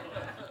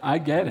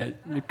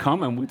 You're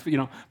coming with,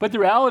 But the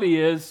reality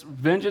is,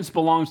 vengeance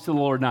belongs to the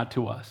Lord, not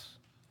to us.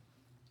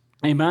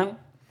 Amen?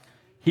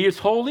 He is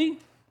holy.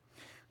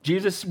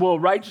 Jesus will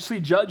righteously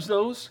judge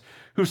those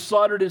who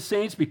slaughtered his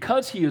saints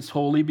because he is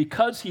holy,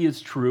 because he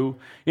is true.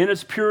 In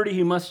his purity,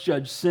 he must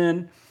judge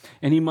sin,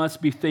 and he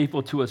must be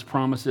faithful to his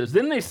promises.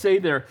 Then they say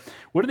there,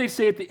 what do they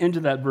say at the end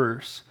of that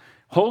verse?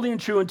 Holy and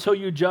true until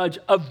you judge.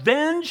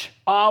 Avenge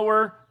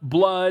our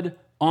blood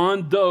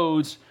on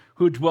those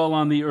who dwell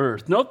on the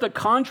earth. Note the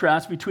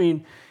contrast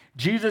between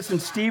Jesus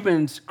and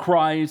Stephen's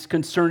cries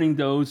concerning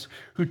those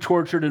who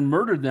tortured and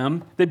murdered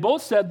them. They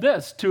both said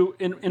this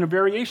in a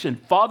variation,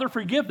 Father,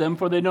 forgive them,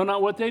 for they know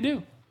not what they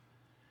do.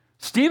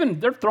 Stephen,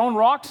 they're throwing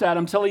rocks at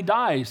him till he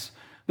dies.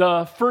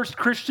 The first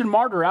Christian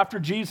martyr after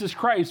Jesus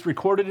Christ,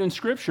 recorded in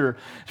Scripture.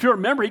 If you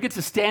remember, he gets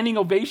a standing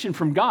ovation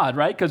from God,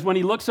 right? Because when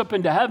he looks up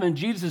into heaven,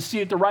 Jesus is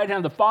seated at the right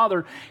hand of the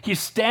Father. He's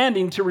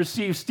standing to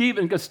receive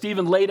Stephen because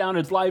Stephen laid down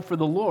his life for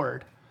the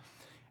Lord.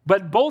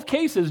 But both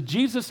cases,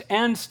 Jesus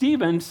and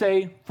Stephen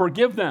say,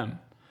 forgive them.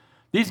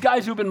 These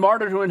guys who've been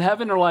martyred who are in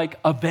heaven are like,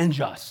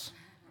 avenge us.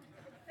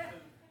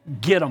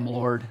 Get them,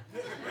 Lord.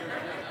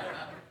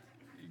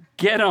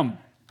 Get them.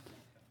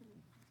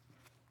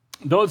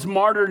 Those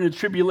martyred in the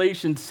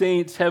tribulation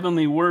saints'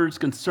 heavenly words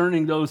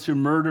concerning those who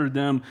murdered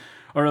them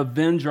are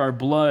avenge our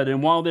blood.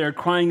 And while they are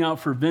crying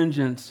out for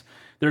vengeance,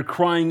 they're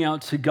crying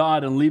out to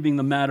God and leaving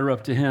the matter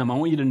up to him. I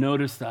want you to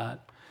notice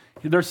that.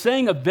 They're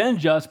saying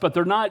avenge us, but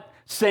they're not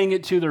saying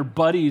it to their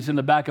buddies in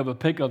the back of a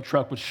pickup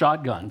truck with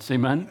shotguns,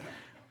 amen?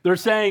 They're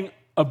saying,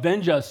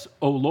 avenge us,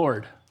 O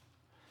Lord.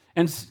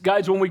 And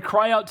guys, when we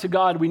cry out to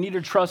God, we need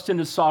to trust in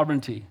his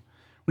sovereignty.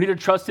 We need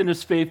to trust in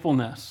his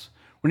faithfulness.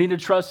 We need to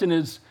trust in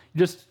his,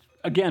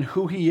 again,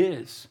 who he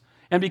is.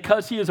 And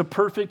because he is a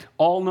perfect,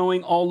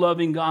 all-knowing,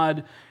 all-loving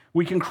God,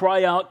 we can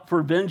cry out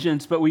for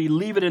vengeance, but we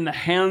leave it in the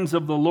hands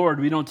of the Lord.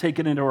 We don't take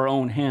it into our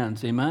own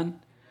hands, amen?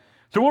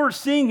 So what we're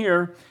seeing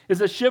here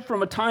is a shift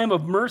from a time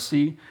of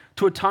mercy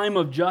to a time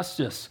of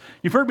justice.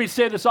 You've heard me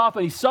say this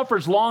often. He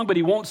suffers long, but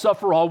he won't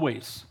suffer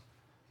always.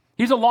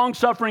 He's a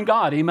long-suffering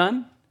God,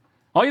 amen?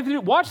 All you have to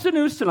do, watch the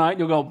news tonight, and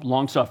you'll go,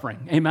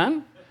 long-suffering,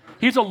 amen?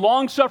 He's a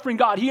long-suffering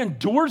God. He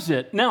endures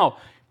it. Now,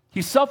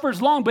 he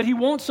suffers long, but he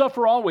won't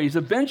suffer always.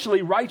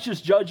 Eventually,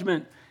 righteous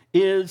judgment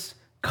is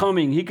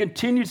coming. He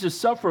continues to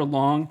suffer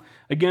long,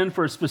 again,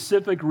 for a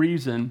specific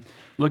reason.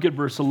 Look at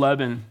verse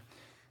 11.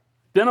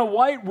 Then a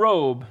white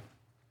robe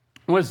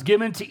was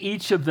given to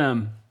each of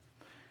them,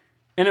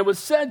 and it was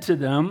said to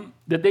them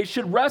that they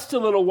should rest a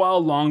little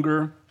while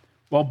longer,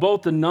 while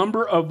both the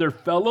number of their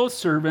fellow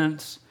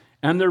servants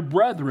and their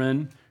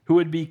brethren who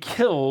would be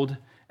killed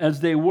as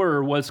they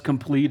were was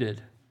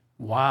completed.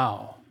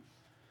 Wow.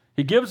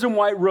 He gives them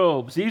white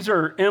robes. These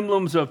are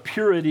emblems of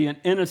purity and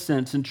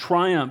innocence and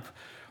triumph.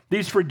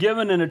 These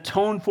forgiven and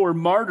atoned for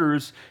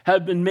martyrs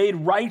have been made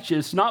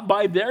righteous, not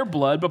by their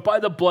blood, but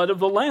by the blood of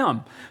the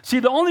Lamb. See,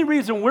 the only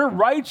reason we're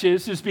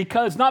righteous is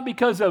not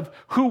because of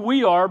who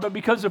we are, but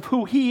because of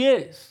who he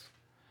is.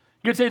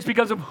 You could say it's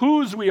because of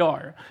whose we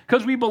are.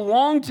 Because we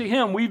belong to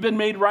him, we've been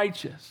made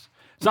righteous.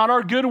 It's not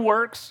our good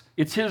works,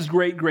 it's his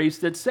great grace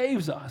that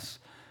saves us.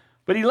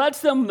 But he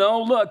lets them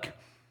know, look,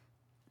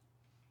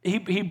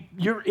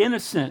 you're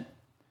innocent.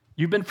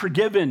 You've been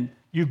forgiven.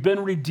 You've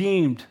been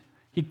redeemed.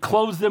 He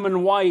clothes them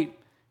in white,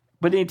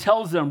 but he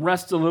tells them,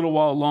 rest a little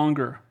while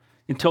longer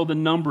until the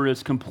number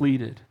is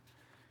completed.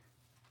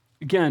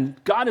 Again,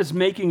 God is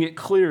making it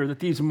clear that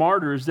these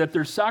martyrs, that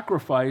their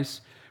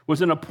sacrifice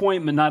was an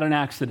appointment, not an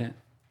accident.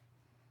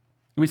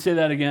 Let me say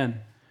that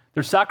again.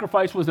 Their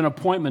sacrifice was an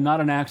appointment, not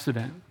an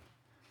accident.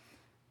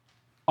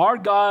 Our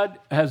God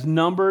has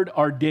numbered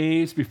our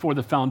days before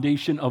the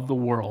foundation of the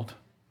world.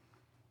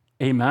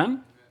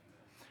 Amen?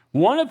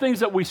 One of the things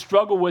that we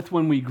struggle with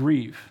when we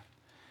grieve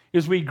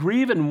is we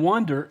grieve and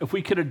wonder if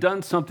we could have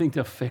done something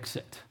to fix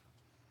it,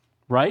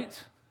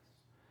 right?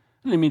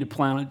 I didn't mean to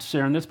plan on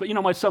sharing this, but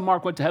my son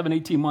Mark went to heaven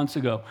 18 months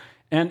ago.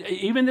 And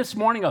even this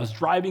morning, I was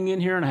driving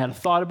in here and I had a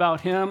thought about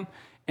him,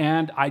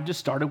 and I just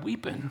started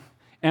weeping.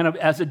 And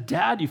as a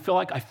dad, you feel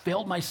like I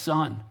failed my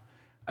son.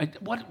 I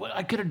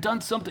could have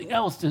done something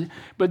else,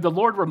 but the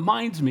Lord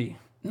reminds me,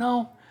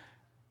 no,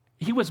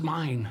 he was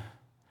mine.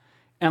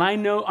 And I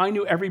knew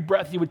every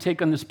breath he would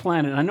take on this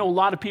planet. And I know a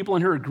lot of people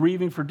in here are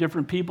grieving for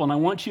different people. And I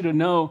want you to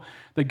know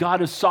that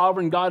God is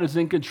sovereign, God is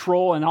in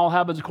control, and all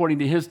happens according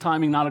to his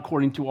timing, not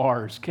according to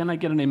ours. Can I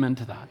get an amen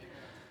to that?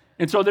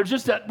 And so there's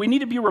just that we need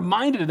to be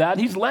reminded of that.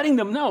 He's letting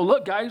them know,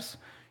 look, guys,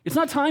 it's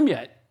not time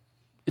yet.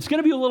 It's going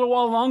to be a little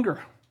while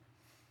longer.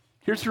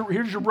 Here's your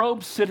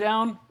robes, sit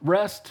down,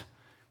 rest.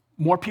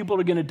 More people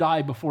are going to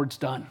die before it's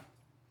done.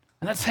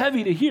 And that's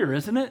heavy to hear,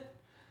 isn't it?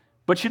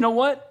 But you know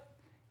what?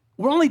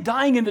 We're only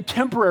dying in the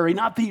temporary,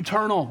 not the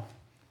eternal.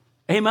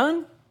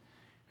 Amen?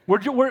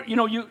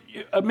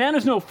 A man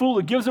is no fool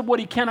who gives up what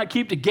he cannot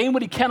keep to gain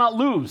what he cannot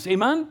lose.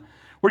 Amen?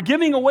 We're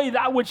giving away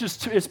that which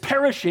is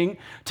perishing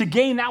to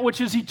gain that which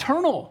is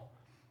eternal.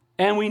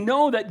 And we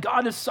know that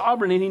God is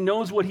sovereign and he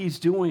knows what he's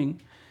doing.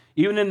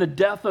 Even in the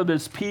death of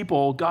his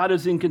people, God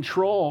is in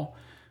control.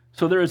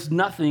 So there is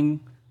nothing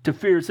to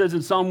fear. It says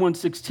in Psalm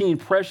 116,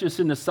 precious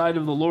in the sight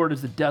of the Lord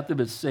is the death of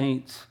his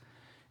saints.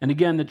 And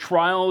again, the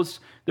trials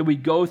that we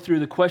go through,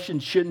 the question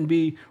shouldn't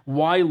be,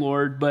 why,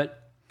 Lord,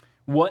 but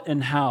what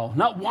and how.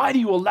 Not why do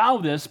you allow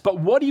this, but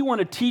what do you want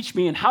to teach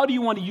me and how do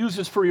you want to use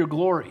this for your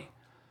glory?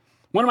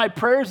 One of my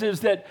prayers is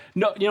that,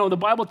 the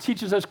Bible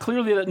teaches us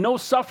clearly that no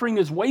suffering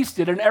is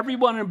wasted, and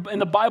everyone in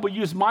the Bible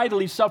used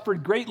mightily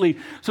suffered greatly.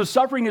 So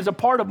suffering is a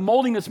part of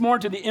molding us more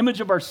into the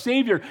image of our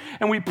Savior.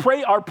 And we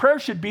pray, our prayer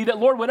should be that,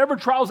 Lord, whatever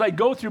trials I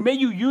go through, may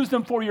you use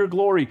them for your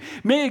glory.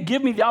 May it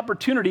give me the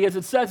opportunity, as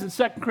it says in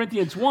 2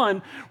 Corinthians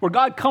 1, where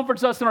God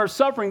comforts us in our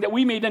suffering, that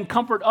we may then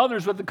comfort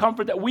others with the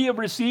comfort that we have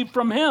received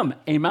from him.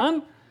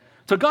 Amen?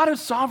 So God is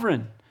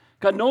sovereign.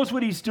 God knows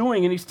what he's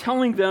doing, and he's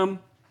telling them,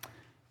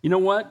 you know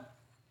what?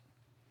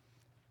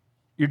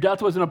 Your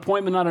death was an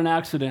appointment, not an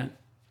accident.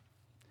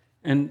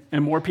 And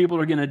more people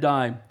are going to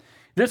die.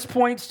 This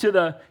points to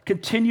the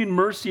continued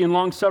mercy and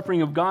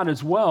long-suffering of God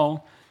as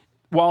well.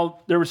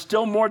 While there was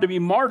still more to be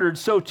martyred,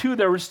 so too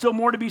there was still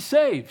more to be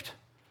saved.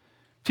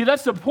 See,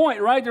 that's the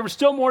point, right? There was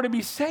still more to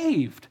be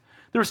saved.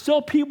 There are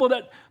still people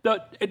that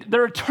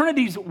their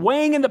eternity's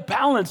weighing in the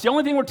balance. The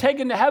only thing we're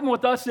taking to heaven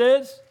with us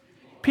is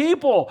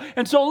people.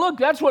 And so look,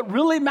 that's what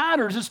really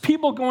matters, is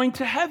people going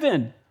to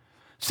heaven.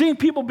 Seeing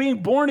people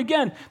being born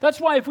again. That's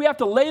why if we have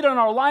to lay down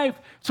our life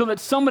so that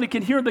somebody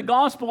can hear the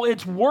gospel,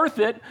 it's worth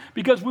it,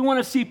 because we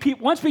want to see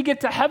people. Once we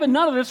get to heaven,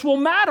 none of this will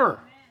matter.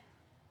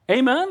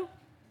 Amen?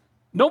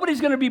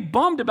 Nobody's going to be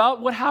bummed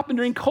about what happened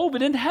during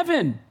COVID in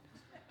heaven.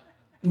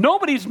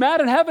 Nobody's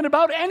mad in heaven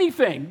about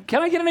anything.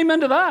 Can I get an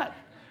amen to that?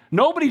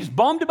 Nobody's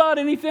bummed about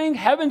anything.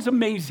 Heaven's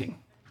amazing.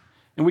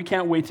 And we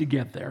can't wait to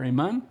get there.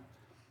 Amen?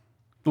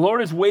 The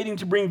Lord is waiting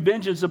to bring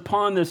vengeance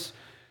upon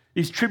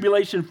these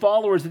tribulation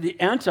followers of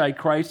the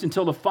Antichrist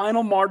until the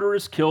final martyr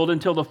is killed,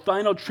 until the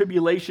final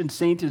tribulation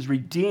saint is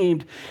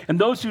redeemed, and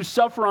those who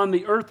suffer on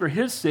the earth for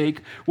his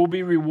sake will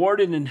be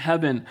rewarded in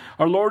heaven.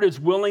 Our Lord is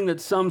willing that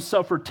some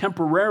suffer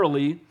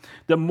temporarily,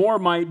 that more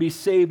might be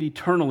saved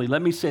eternally.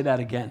 Let me say that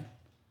again.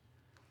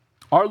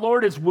 Our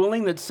Lord is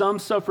willing that some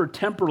suffer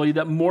temporarily,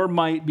 that more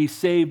might be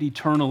saved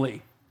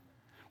eternally.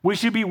 We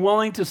should be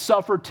willing to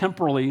suffer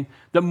temporarily,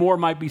 that more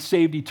might be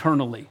saved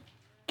eternally.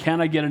 Can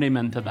I get an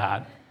amen to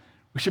that?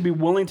 We should be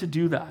willing to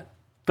do that.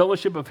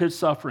 Fellowship of his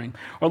suffering.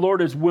 Our Lord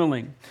is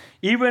willing.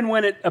 Even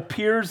when it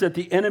appears that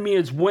the enemy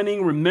is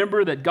winning,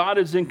 remember that God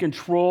is in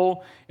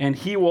control and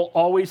he will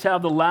always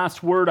have the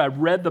last word. I've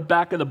read the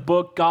back of the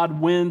book. God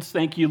wins.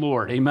 Thank you,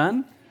 Lord.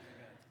 Amen?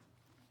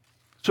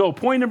 So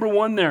point number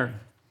 1 there,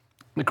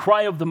 the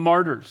cry of the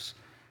martyrs.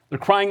 They're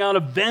crying out,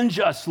 avenge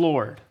us,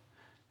 Lord.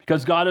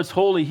 Because God is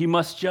holy, he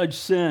must judge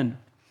sin.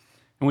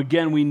 And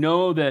again, we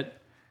know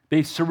that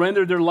they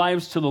surrendered their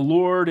lives to the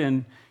Lord,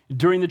 and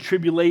during the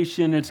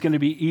tribulation, it's going to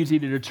be easy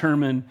to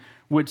determine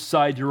which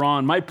side you're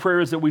on. My prayer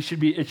is that it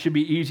should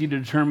be easy to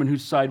determine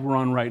whose side we're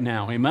on right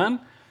now. Amen?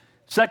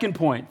 Second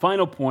point,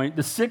 final point,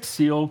 the 6th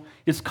seal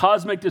is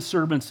cosmic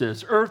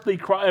disturbances, earthly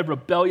cry of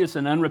rebellious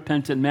and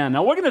unrepentant man.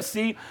 Now, we're going to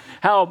see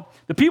how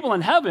the people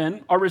in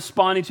heaven are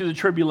responding to the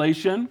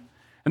tribulation,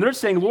 and they're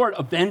saying, Lord,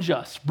 avenge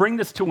us, bring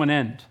this to an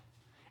end.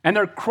 And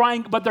they're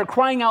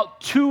crying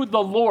out to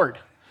the Lord.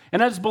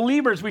 And as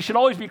believers, we should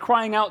always be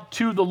crying out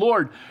to the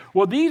Lord.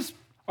 Well, these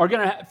are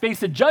going to face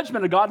the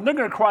judgment of God, and they're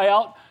going to cry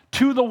out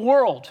to the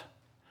world.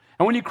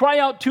 And when you cry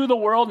out to the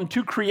world and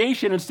to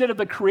creation instead of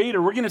the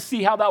Creator, we're going to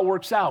see how that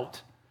works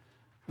out.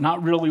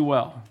 Not really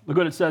well. Look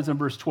what it says in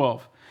verse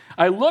 12.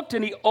 I looked,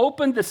 and he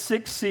opened the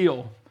 6th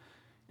seal,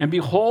 and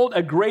behold,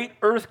 a great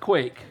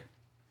earthquake.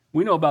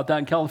 We know about that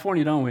in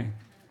California, don't we?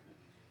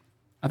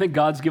 I think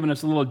God's given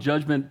us a little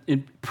judgment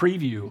in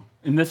preview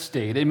in this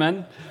state.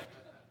 Amen?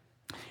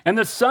 And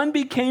the sun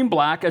became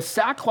black, as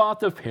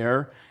sackcloth of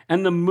hair,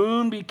 and the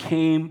moon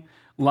became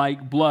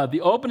like blood.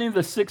 The opening of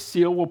the 6th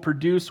seal will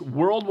produce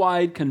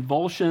worldwide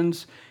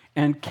convulsions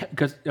and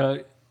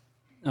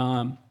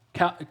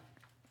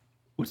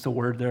what's the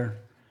word there?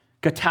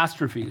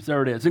 Catastrophes,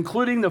 there it is,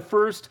 including the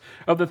first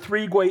of the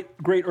 3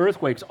 great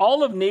earthquakes.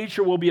 All of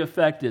nature will be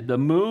affected, the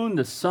moon,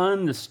 the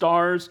sun, the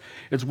stars,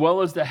 as well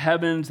as the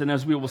heavens, and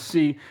as we will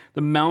see, the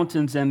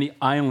mountains and the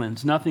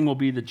islands. Nothing will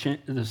be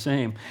the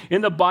same.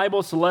 In the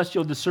Bible,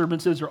 celestial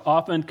disturbances are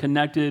often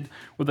connected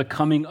with the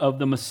coming of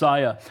the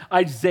Messiah.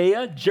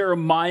 Isaiah,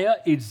 Jeremiah,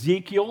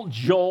 Ezekiel,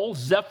 Joel,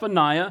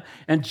 Zephaniah,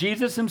 and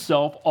Jesus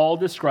himself all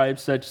describe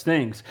such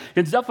things.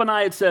 In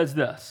Zephaniah it says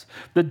this,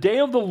 the day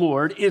of the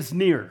Lord is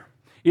near.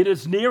 It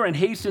is near and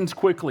hastens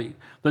quickly.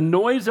 The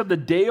noise of the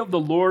day of the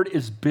Lord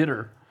is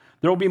bitter.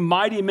 There will be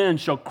mighty men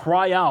shall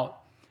cry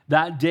out.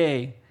 That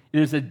day,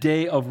 it is a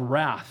day of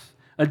wrath,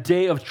 a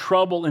day of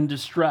trouble and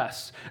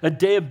distress, a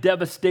day of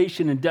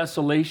devastation and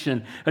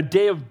desolation, a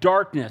day of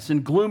darkness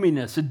and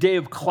gloominess, a day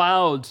of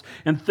clouds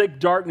and thick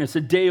darkness,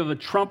 a day of the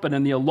trumpet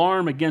and the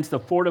alarm against the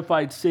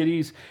fortified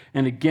cities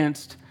and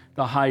against the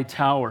the high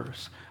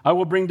towers. I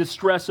will bring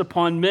distress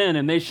upon men,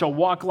 and they shall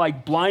walk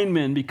like blind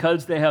men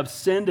because they have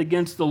sinned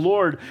against the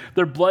Lord.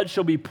 Their blood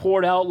shall be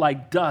poured out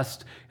like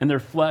dust, and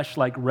their flesh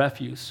like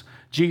refuse.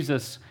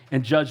 Jesus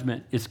and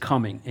judgment is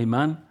coming.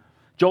 Amen?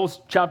 Joel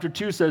chapter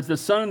 2 says, the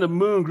sun and the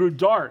moon grew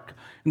dark,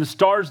 and the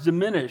stars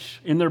diminish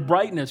in their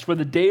brightness, for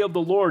the day of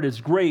the Lord is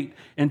great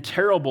and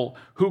terrible.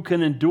 Who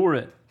can endure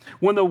it?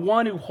 When the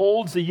one who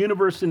holds the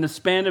universe in the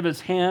span of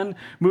his hand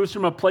moves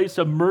from a place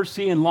of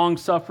mercy and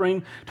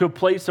long-suffering to a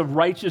place of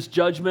righteous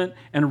judgment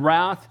and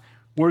wrath,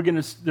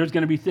 there's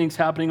going to be things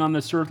happening on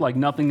this earth like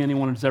nothing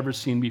anyone has ever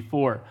seen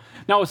before.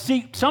 Now,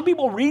 see, some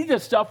people read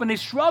this stuff and they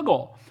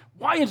struggle.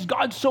 Why is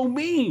God so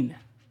mean?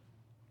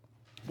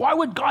 Why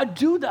would God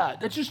do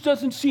that? That just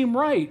doesn't seem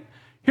right.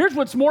 Here's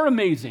what's more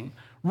amazing.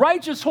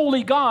 Righteous,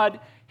 holy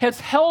God has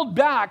held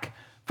back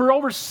for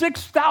over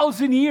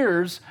 6,000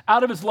 years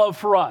out of his love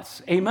for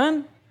us.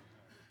 Amen?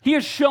 He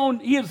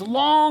is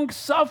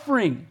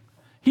long-suffering.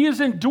 He has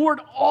endured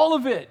all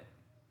of it.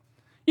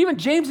 Even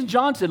James and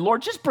John said,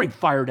 Lord, just bring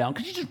fire down.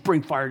 Could you just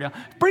bring fire down?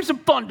 Bring some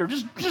thunder.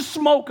 Just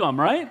smoke them,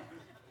 right?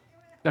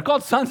 They're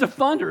called sons of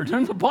thunder. They're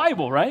in the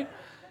Bible, right?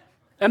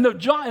 And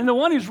the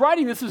one who's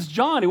writing this is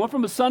John. He went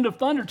from a son of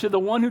thunder to the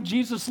one who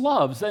Jesus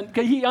loves. And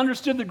he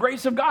understood the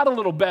grace of God a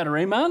little better.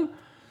 Amen?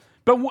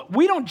 But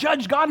we don't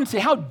judge God and say,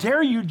 how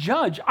dare you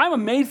judge? I'm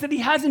amazed that he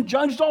hasn't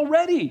judged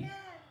already.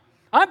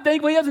 I'm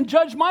thankful he hasn't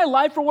judged my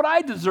life for what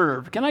I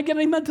deserve. Can I get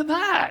an amen to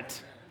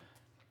that?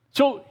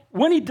 So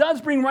when he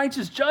does bring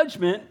righteous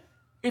judgment,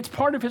 it's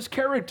part of his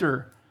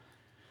character.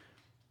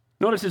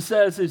 Notice it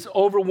says his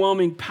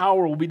overwhelming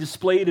power will be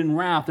displayed in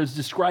wrath, as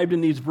described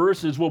in these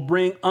verses, will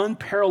bring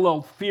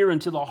unparalleled fear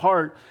into the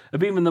heart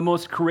of even the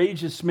most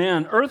courageous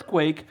man.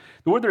 Earthquake,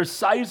 the word there is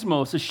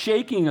seismos, a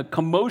shaking, a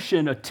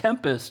commotion, a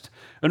tempest.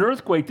 An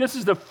earthquake. This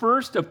is the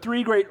first of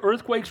three great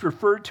earthquakes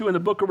referred to in the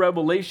book of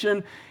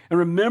Revelation. And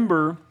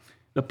remember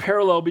the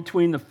parallel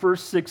between the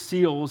first six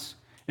seals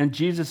and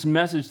Jesus'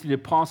 message to the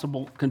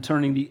apostle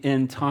concerning the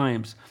end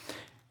times.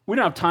 We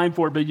don't have time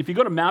for it, but if you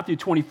go to Matthew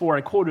 24,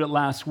 I quoted it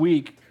last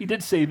week, he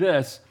did say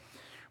this,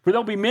 for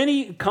there'll be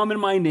many come in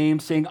my name,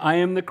 saying, I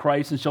am the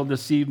Christ, and shall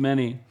deceive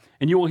many.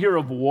 And you will hear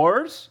of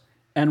wars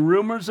and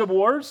rumors of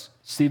wars.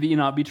 See that you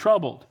not be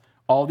troubled.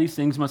 All these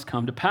things must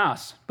come to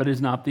pass, but it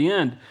is not the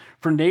end.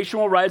 For nation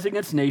will rise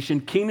against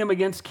nation, kingdom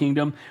against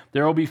kingdom.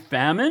 There will be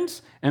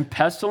famines and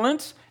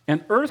pestilence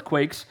and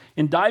earthquakes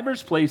in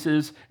divers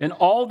places, and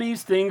all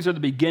these things are the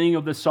beginning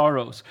of the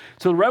sorrows.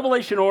 So the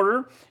Revelation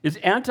order is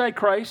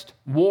Antichrist,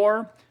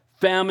 war,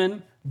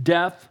 famine,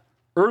 death,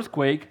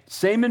 earthquake,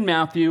 same in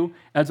Matthew,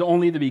 as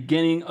only the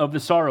beginning of the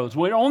sorrows.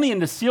 We're only in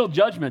the sealed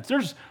judgments.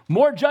 There's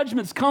more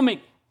judgments coming.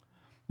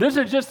 This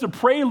is just a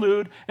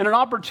prelude and an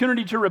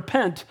opportunity to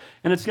repent,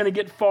 and it's going to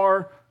get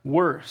far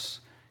worse.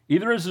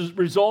 Either as a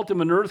result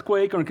of an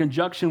earthquake or in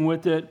conjunction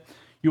with it,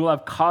 you will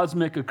have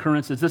cosmic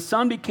occurrences. The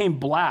sun became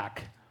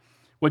black.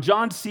 What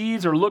John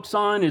sees or looks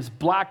on is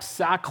black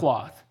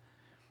sackcloth.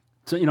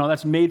 So,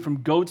 that's made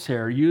from goat's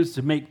hair, used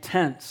to make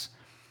tents.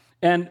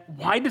 And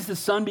why does the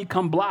sun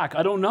become black?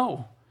 I don't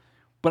know.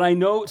 But I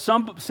know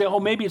some say,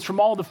 maybe it's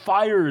from all the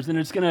fires and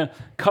it's going to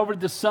cover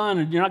the sun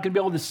and you're not going to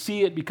be able to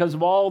see it because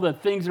of all the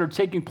things that are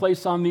taking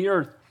place on the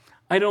earth.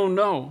 I don't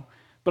know.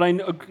 But I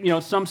know,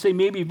 some say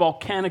maybe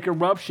volcanic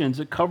eruptions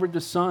that covered the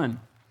sun.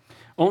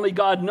 Only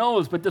God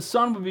knows, but the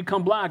sun will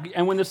become black.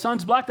 And when the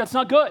sun's black, that's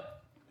not good.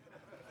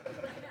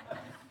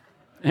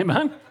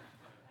 Amen?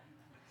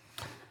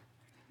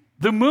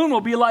 The moon will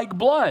be like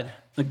blood.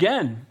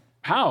 Again,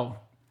 how?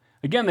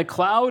 Again, the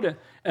cloud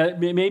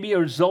may be a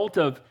result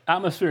of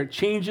atmospheric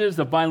changes.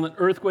 The violent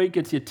earthquake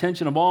gets the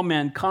attention of all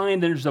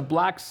mankind. Then there's a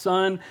black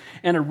sun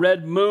and a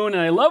red moon.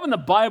 And I love in the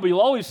Bible,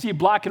 you'll always see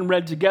black and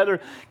red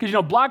together because,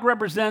 black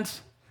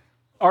represents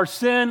our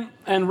sin,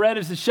 and red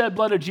is the shed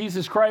blood of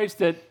Jesus Christ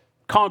that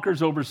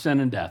conquers over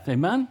sin and death.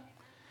 Amen?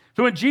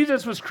 So when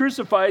Jesus was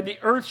crucified, the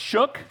earth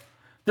shook,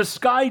 the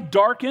sky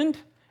darkened,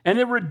 and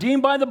they were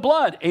redeemed by the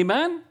blood.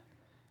 Amen?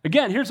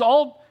 Again,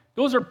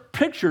 those are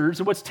pictures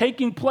of what's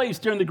taking place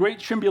during the Great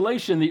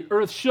Tribulation. The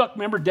earth shook.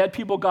 Remember, dead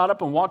people got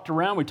up and walked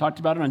around. We talked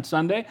about it on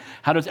Sunday.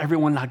 How does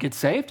everyone not get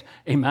saved?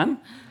 Amen?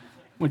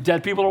 When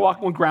dead people are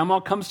walking, when grandma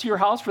comes to your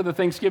house for the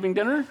Thanksgiving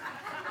dinner,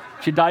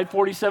 she died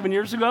 47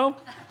 years ago.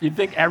 You'd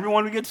think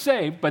everyone would get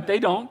saved, but they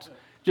don't.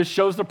 Just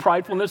shows the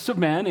pridefulness of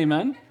man,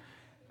 amen?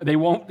 They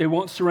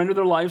won't surrender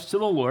their lives to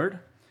the Lord.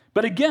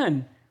 But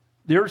again,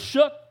 they were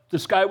shook. The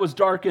sky was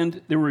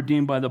darkened. They were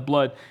redeemed by the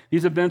blood.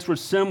 These events were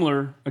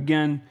similar,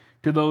 again,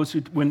 to those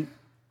who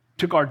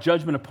took our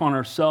judgment upon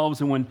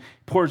ourselves and when he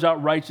pours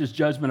out righteous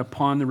judgment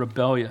upon the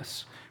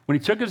rebellious. When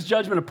he took his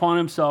judgment upon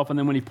himself and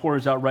then when he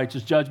pours out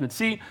righteous judgment.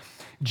 See,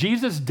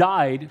 Jesus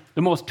died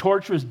the most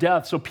torturous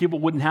death so people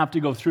wouldn't have to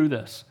go through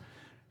this.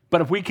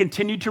 But if we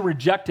continue to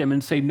reject him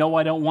and say, no,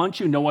 I don't want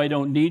you, no, I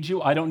don't need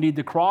you, I don't need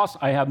the cross,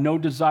 I have no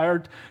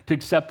desire to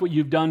accept what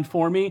you've done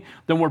for me,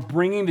 then we're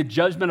bringing the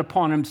judgment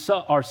upon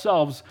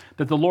ourselves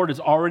that the Lord has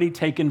already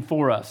taken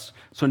for us.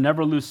 So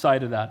never lose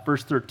sight of that.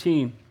 Verse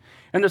 13,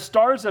 and the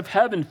stars of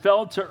heaven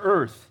fell to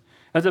earth,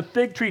 as a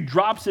fig tree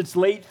drops its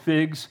late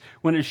figs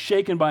when it's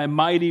shaken by a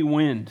mighty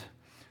wind.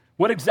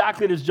 What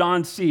exactly does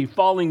John see?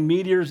 Falling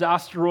meteors,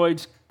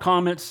 asteroids,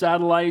 comets,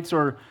 satellites,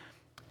 or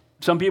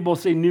some people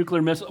say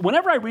nuclear missiles.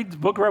 Whenever I read the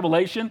book of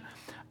Revelation,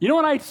 you know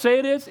what I say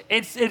it is?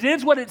 It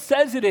is what it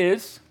says it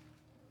is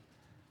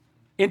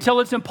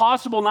until it's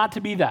impossible not to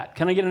be that.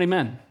 Can I get an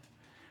amen?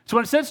 So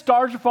when it says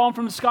stars are falling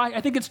from the sky,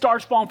 I think it's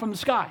stars falling from the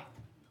sky.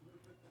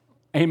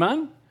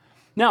 Amen?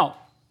 Now,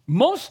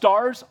 most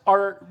stars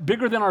are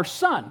bigger than our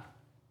sun,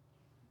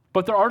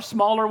 but there are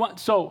smaller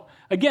ones. So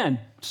again,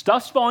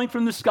 stuff's falling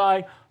from the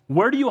sky.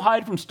 Where do you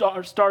hide from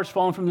stars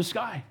falling from the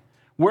sky?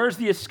 Where's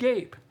the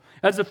escape?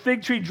 As the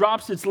fig tree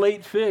drops its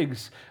late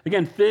figs,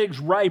 again, figs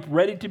ripe,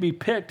 ready to be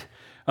picked,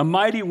 a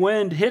mighty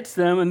wind hits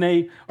them and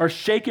they are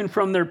shaken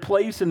from their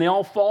place and they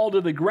all fall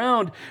to the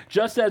ground,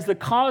 just as the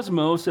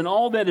cosmos and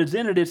all that is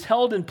in it is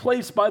held in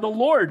place by the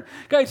Lord.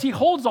 Guys, he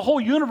holds the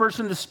whole universe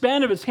in the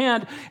span of his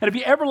hand, and if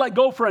he ever let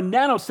go for a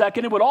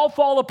nanosecond, it would all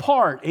fall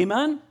apart.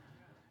 Amen?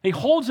 He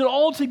holds it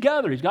all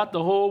together. He's got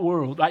the whole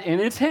world in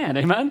his hand.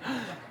 Amen?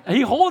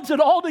 He holds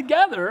it all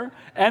together,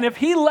 and if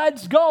he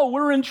lets go,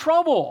 we're in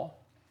trouble.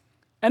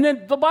 And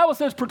then the Bible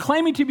says,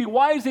 proclaiming to be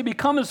wise, they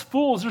become as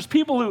fools. There's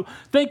people who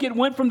think it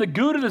went from the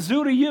goo to the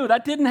zoo to you.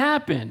 That didn't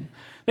happen.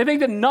 They think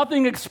that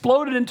nothing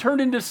exploded and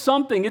turned into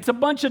something. It's a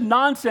bunch of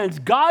nonsense.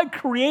 God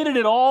created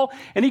it all,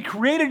 and he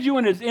created you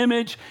in his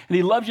image, and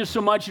he loves you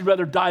so much he'd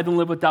rather die than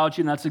live without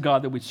you, and that's the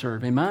God that we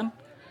serve. Amen?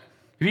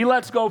 If he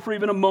lets go for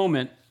even a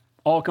moment,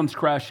 all comes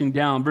crashing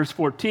down. Verse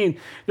 14,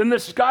 then the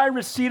sky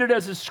receded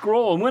as a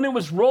scroll, and when it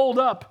was rolled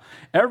up,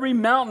 every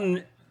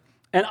mountain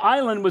and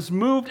island was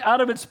moved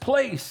out of its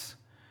place,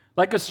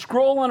 like a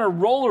scroll on a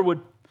roller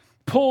would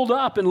pulled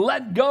up and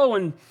let go.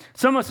 And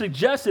someone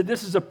suggested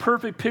this is a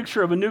perfect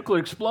picture of a nuclear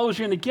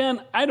explosion.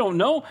 Again, I don't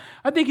know.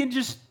 I think it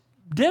just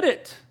did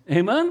it.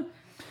 Amen?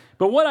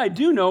 But what I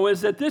do know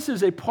is that this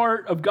is a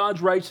part of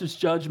God's righteous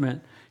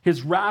judgment,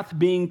 his wrath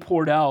being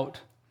poured out.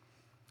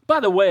 By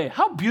the way,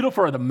 how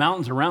beautiful are the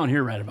mountains around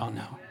here right about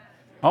now?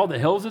 All the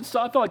hills and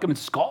stuff. I feel like I'm in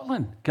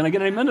Scotland. Can I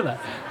get an amen to that?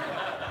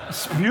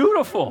 It's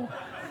beautiful.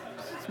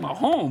 It's my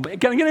home.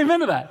 Can I get an amen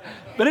to that?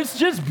 But it's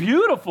just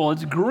beautiful.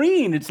 It's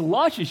green. It's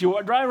luscious.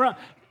 You drive around,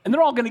 and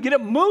they're all going to get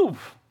it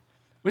move.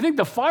 We think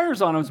the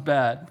fire's on them's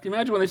bad. Can you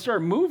imagine when they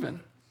start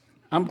moving?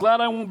 I'm glad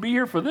I won't be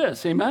here for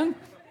this. Amen?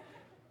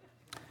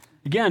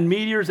 Again,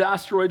 meteors,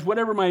 asteroids,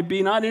 whatever it might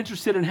be, not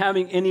interested in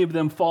having any of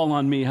them fall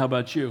on me. How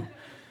about you?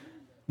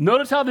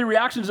 Notice how the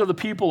reactions of the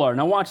people are.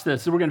 Now watch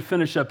this. So we're going to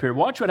finish up here.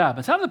 Watch what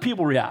happens. How do the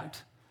people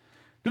react?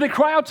 Do they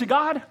cry out to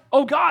God?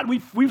 Oh, God,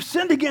 we've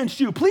sinned against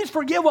you. Please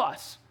forgive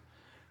us.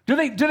 Do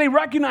they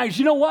recognize,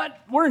 you know what?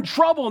 We're in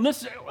trouble.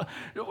 And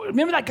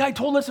remember that guy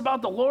told us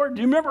about the Lord?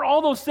 Do you remember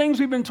all those things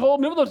we've been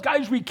told? Remember those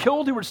guys we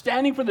killed who were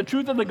standing for the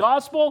truth of the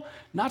gospel?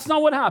 That's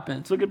not what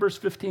happens. Look at verse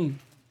 15.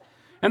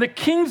 And the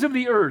kings of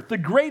the earth, the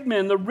great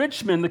men, the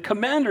rich men, the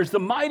commanders, the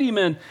mighty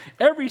men,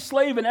 every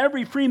slave and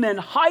every free man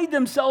hide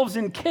themselves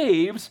in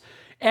caves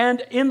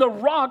and in the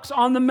rocks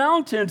on the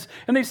mountains.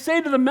 And they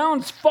say to the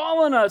mountains,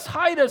 fall on us,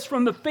 hide us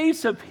from the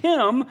face of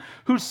him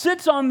who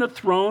sits on the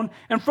throne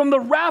and from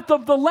the wrath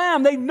of the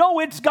Lamb. They know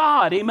it's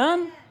God,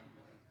 amen?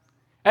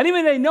 And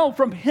even they know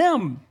from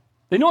him,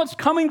 they know it's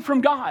coming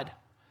from God.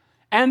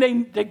 And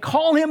they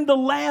call him the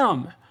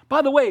Lamb.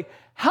 By the way,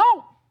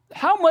 how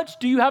much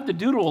do you have to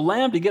do to a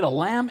lamb to get a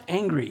lamb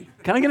angry?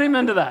 Can I get an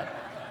amen to that?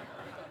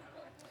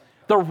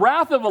 The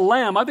wrath of a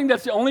lamb, I think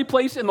that's the only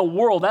place in the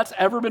world that's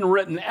ever been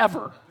written,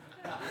 ever.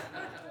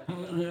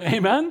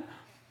 Amen?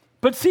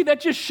 But see,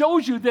 that just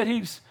shows you that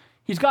he's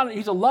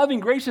a loving,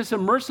 gracious,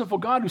 and merciful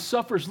God who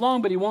suffers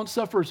long, but he won't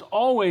suffer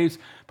always.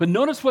 But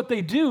notice what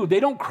they do. They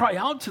don't cry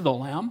out to the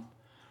Lamb.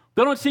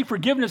 They don't seek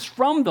forgiveness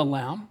from the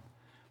Lamb.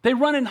 They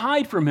run and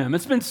hide from him.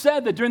 It's been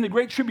said that during the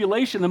Great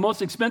Tribulation, the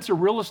most expensive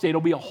real estate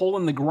will be a hole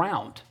in the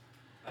ground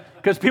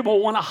because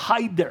people want to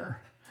hide there.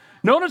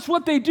 Notice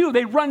what they do.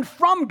 They run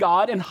from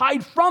God and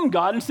hide from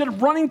God instead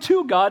of running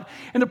to God.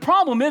 And the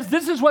problem is,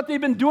 this is what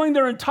they've been doing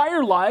their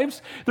entire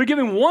lives. They're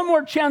giving one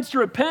more chance to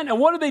repent. And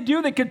what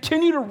do? They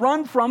continue to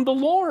run from the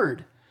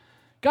Lord.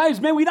 Guys,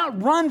 may we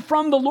not run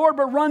from the Lord,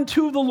 but run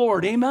to the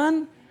Lord.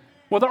 Amen?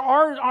 With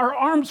our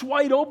arms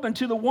wide open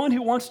to the one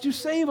who wants to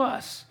save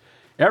us.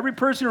 Every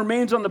person who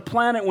remains on the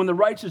planet when the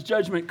righteous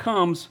judgment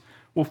comes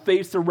will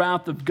face the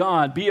wrath of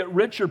God, be it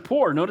rich or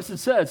poor. Notice it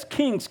says,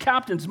 kings,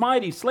 captains,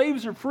 mighty,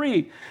 slaves or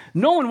free.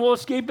 No one will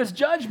escape his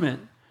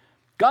judgment.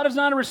 God is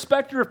not a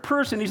respecter of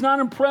person. He's not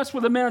impressed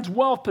with a man's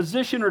wealth,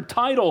 position, or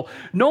title.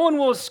 No one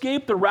will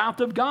escape the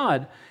wrath of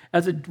God.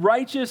 As a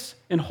righteous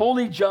and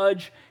holy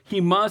judge, he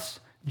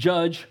must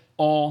judge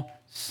all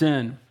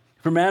sin.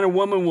 If a man or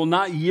woman will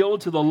not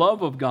yield to the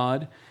love of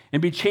God and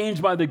be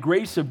changed by the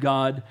grace of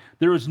God,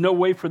 there is no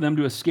way for them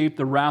to escape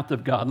the wrath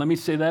of God. Let me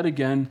say that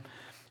again.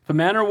 If a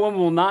man or woman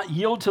will not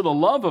yield to the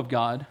love of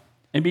God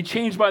and be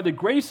changed by the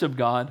grace of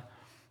God,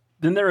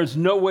 then there is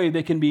no way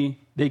they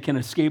can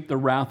escape the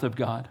wrath of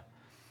God.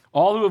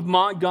 All who have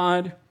mocked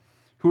God,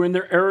 who are in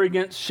their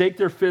arrogance, shake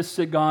their fists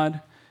at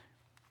God,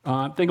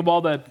 Think of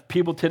all the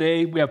people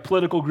today. We have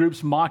political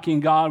groups mocking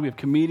God. We have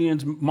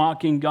comedians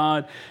mocking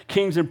God.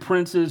 Kings and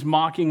princes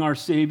mocking our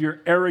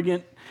Savior.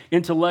 Arrogant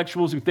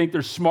intellectuals who think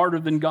they're smarter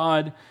than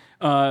God.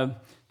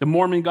 The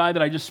Mormon guy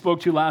that I just spoke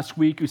to last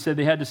week who said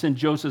they had to send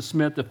Joseph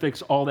Smith to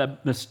fix all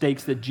that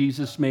mistakes that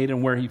Jesus made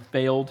and where he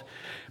failed.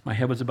 My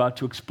head was about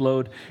to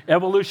explode.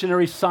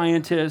 Evolutionary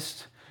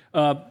scientists,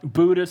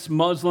 Buddhists,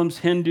 Muslims,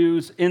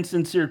 Hindus,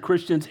 insincere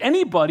Christians,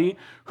 anybody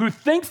who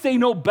thinks they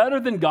know better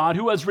than God,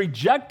 who has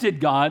rejected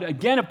God,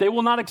 again, if they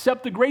will not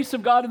accept the grace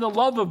of God and the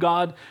love of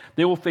God,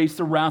 they will face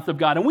the wrath of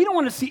God. And we don't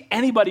want to see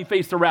anybody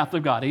face the wrath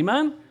of God,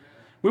 amen?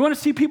 We want to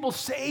see people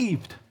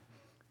saved,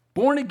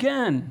 born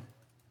again.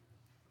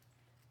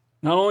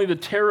 Not only the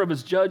terror of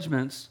his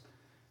judgments,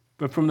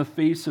 but from the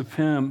face of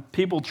him.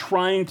 People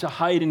trying to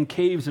hide in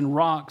caves and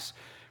rocks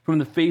from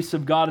the face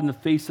of God and the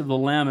face of the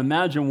Lamb.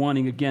 Imagine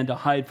wanting again to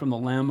hide from the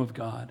Lamb of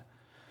God.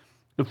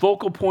 The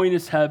focal point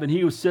is heaven.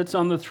 He who sits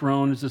on the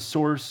throne is the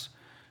source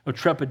of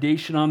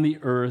trepidation on the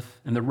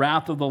earth, and the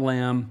wrath of the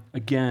Lamb,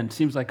 again,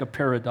 seems like a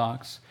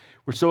paradox.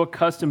 We're so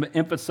accustomed to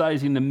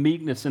emphasizing the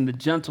meekness and the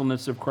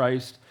gentleness of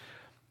Christ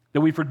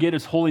that we forget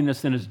his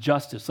holiness and his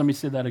justice. Let me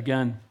say that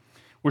again.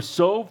 We're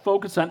so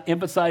focused on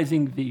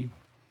emphasizing the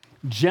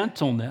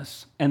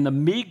gentleness and the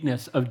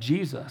meekness of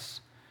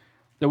Jesus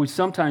that we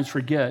sometimes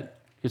forget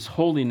his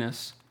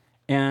holiness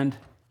and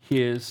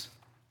his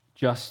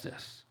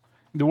justice.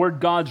 The word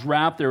God's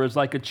wrath there is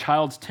like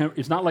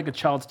it's not like a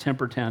child's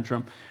temper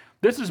tantrum.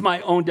 This is my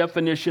own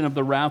definition of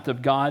the wrath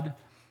of God,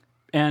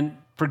 and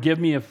forgive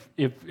me if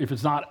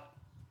it's not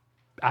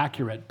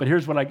accurate, but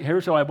here's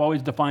how I've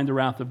always defined the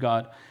wrath of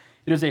God.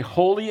 It is a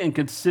holy and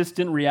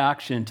consistent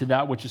reaction to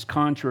that which is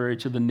contrary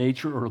to the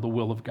nature or the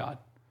will of God.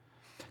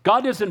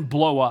 God doesn't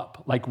blow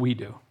up like we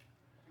do.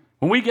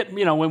 When we get,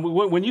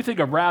 when you think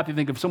of wrath, you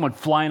think of someone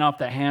flying off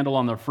the handle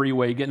on the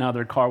freeway, getting out of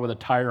their car with a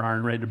tire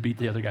iron ready to beat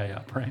the other guy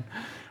up, right?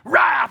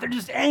 Wrath, they're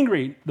just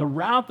angry. The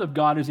wrath of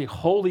God is a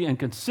holy and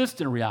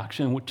consistent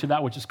reaction to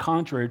that which is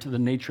contrary to the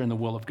nature and the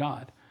will of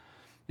God.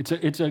 It's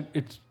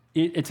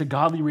a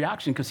godly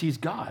reaction because he's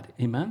God,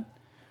 amen?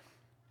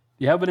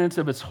 The evidence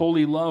of his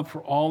holy love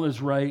for all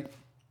is right,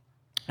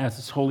 as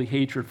his holy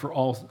hatred for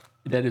all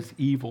that is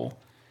evil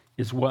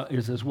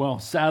is as well.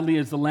 Sadly,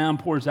 as the Lamb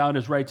pours out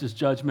his righteous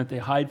judgment, they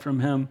hide from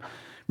him.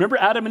 Remember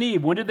Adam and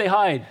Eve, when did they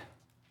hide?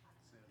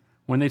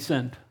 When they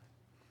sinned.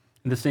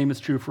 And the same is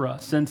true for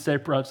us. Sin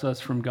separates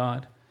us from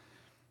God.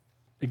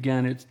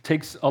 Again, it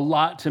takes a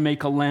lot to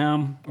make a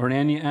lamb or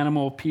any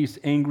animal of peace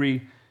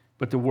angry,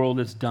 but the world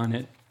has done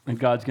it, and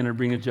God's going to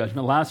bring a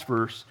judgment. Last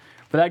verse.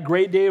 For that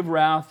great day of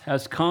wrath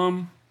has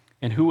come,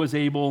 and who is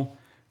able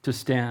to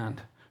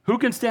stand? Who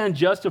can stand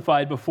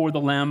justified before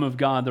the Lamb of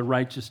God, the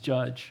righteous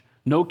judge?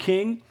 No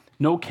king,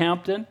 no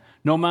captain,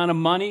 no amount of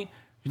money.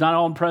 He's not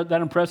all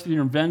that impressed with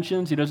your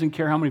inventions. He doesn't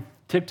care how many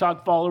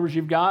TikTok followers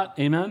you've got.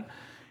 Amen?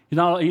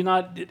 None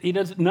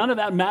of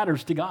that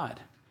matters to God.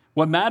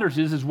 What matters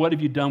is what have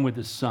you done with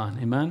his son?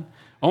 Amen?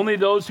 Only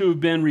those who have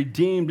been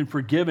redeemed and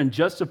forgiven,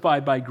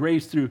 justified by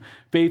grace through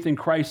faith in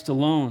Christ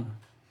alone.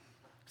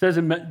 It says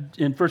in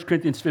 1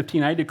 Corinthians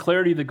 15, I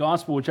declare to you the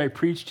gospel which I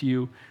preached to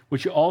you,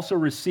 which you also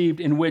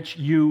received, in which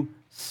you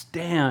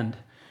stand.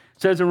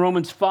 It says in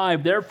Romans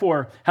 5,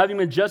 therefore, having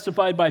been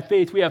justified by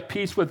faith, we have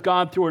peace with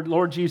God through our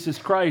Lord Jesus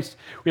Christ.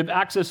 We have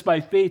access by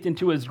faith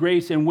into his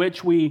grace in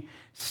which we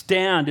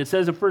stand. It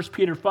says in 1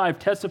 Peter 5,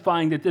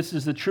 testifying that this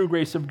is the true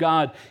grace of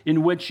God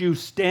in which you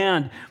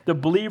stand. The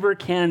believer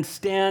can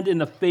stand in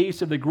the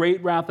face of the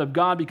great wrath of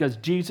God because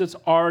Jesus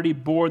already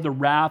bore the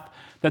wrath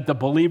that the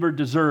believer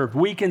deserved.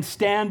 We can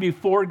stand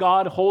before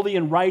God holy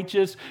and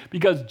righteous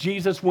because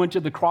Jesus went to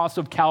the cross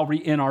of Calvary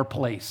in our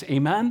place.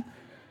 Amen?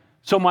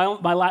 So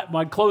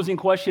my closing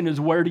question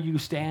is, where do you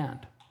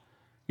stand?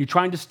 You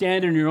trying to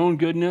stand in your own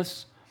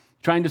goodness?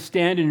 Trying to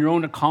stand in your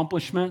own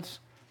accomplishments?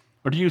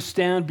 Or do you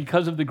stand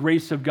because of the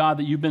grace of God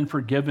that you've been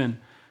forgiven,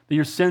 that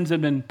your sins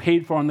have been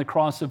paid for on the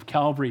cross of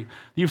Calvary,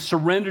 that you've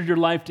surrendered your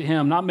life to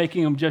him, not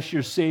making him just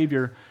your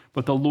Savior,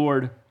 but the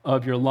Lord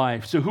of your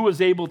life? So who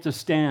is able to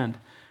stand?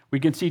 We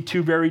can see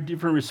two very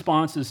different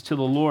responses to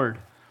the Lord.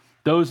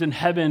 Those in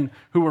heaven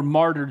who were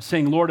martyred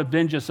saying, Lord,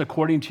 avenge us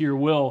according to your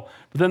will.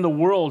 But then the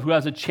world who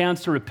has a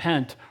chance to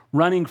repent,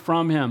 running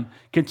from him,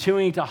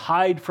 continuing to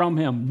hide from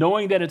him,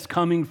 knowing that it's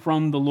coming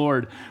from the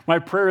Lord. My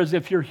prayer is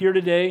if you're here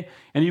today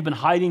and you've been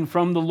hiding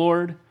from the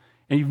Lord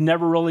and you've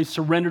never really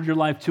surrendered your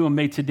life to him,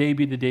 may today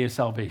be the day of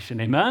salvation.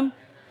 Amen?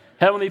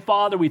 Heavenly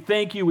Father, we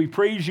thank you, we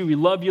praise you, we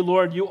love you,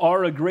 Lord. You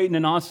are a great and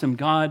an awesome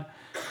God.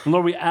 And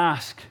Lord, we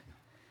ask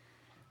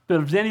that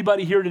if there's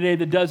anybody here today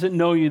that doesn't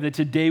know you, that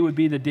today would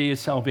be the day of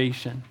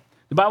salvation.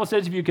 The Bible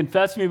says, if you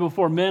confess me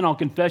before men, I'll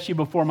confess you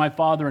before my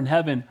Father in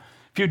heaven.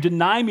 If you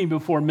deny me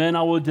before men,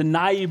 I will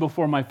deny you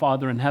before my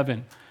Father in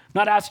heaven. I'm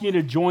not asking you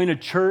to join a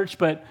church,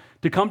 but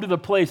to come to the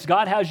place.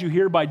 God has you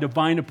here by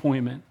divine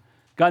appointment.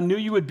 God knew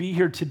you would be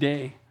here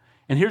today.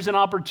 And here's an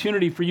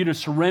opportunity for you to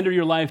surrender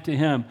your life to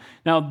him.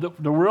 Now,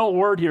 the real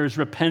word here is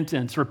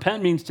repentance.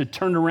 Repent means to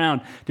turn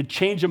around, to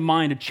change of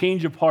mind, to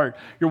change of heart.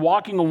 You're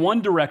walking in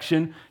one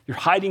direction. You're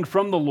hiding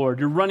from the Lord.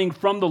 You're running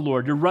from the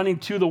Lord. You're running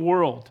to the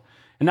world.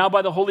 And now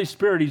by the Holy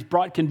Spirit, he's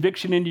brought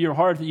conviction into your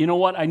heart that, you know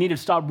what, I need to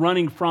stop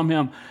running from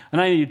him,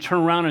 and I need to turn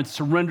around and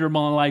surrender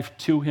my life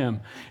to him.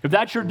 If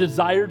that's your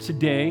desire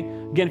today,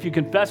 again, if you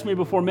confess me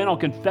before men, I'll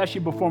confess you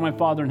before my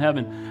Father in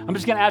heaven. I'm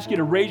just going to ask you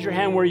to raise your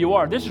hand where you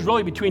are. This is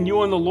really between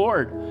you and the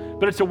Lord,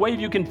 but it's a way of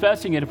you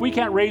confessing it. If we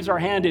can't raise our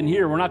hand in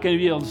here, we're not going to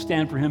be able to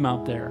stand for him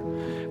out there.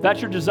 If that's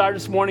your desire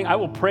this morning, I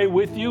will pray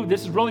with you.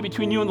 This is really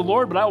between you and the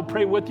Lord, but I will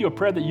pray with you, a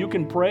prayer that you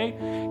can pray.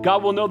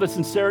 God will know the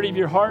sincerity of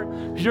your heart.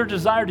 It's your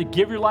desire to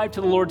give your life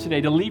to the Lord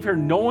today, to leave here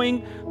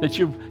knowing that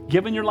you've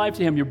given your life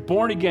to him. You're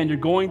born again. You're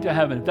going to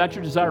heaven. If that's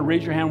your desire,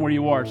 raise your hand where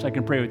you are so I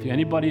can pray with you.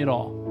 Anybody at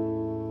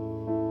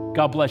all?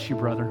 God bless you,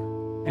 brother.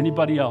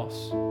 Anybody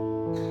else?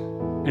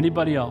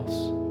 Anybody else?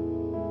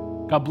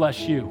 God bless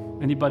you.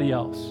 Anybody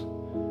else?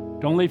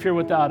 Don't leave here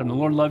without him. The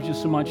Lord loves you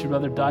so much, you'd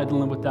rather die than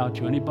live without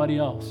you. Anybody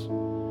else?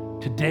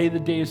 Today, the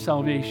day of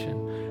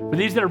salvation. For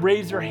these that have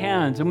raised their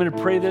hands, I'm going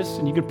to pray this,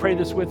 and you can pray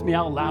this with me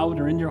out loud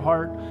or in your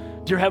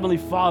heart. Dear Heavenly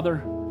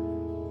Father,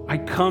 I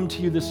come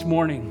to you this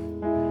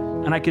morning,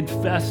 and I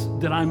confess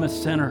that I'm a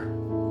sinner.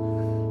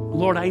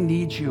 Lord, I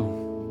need you.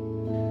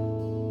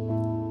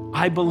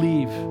 I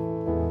believe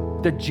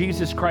that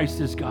Jesus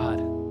Christ is God,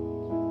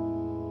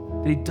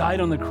 that he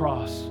died on the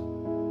cross,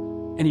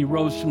 and he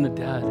rose from the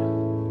dead.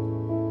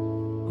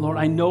 Lord,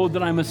 I know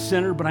that I'm a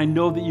sinner, but I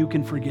know that you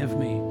can forgive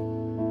me.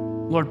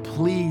 Lord,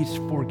 please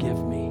forgive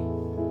me.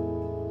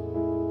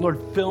 Lord,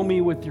 fill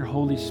me with your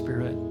Holy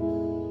Spirit.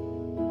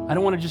 I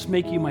don't want to just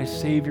make you my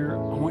Savior.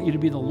 I want you to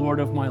be the Lord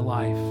of my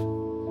life.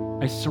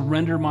 I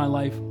surrender my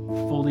life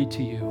fully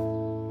to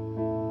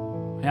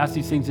you. I ask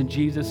these things in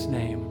Jesus'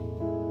 name.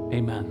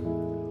 Amen.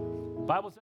 The Bible says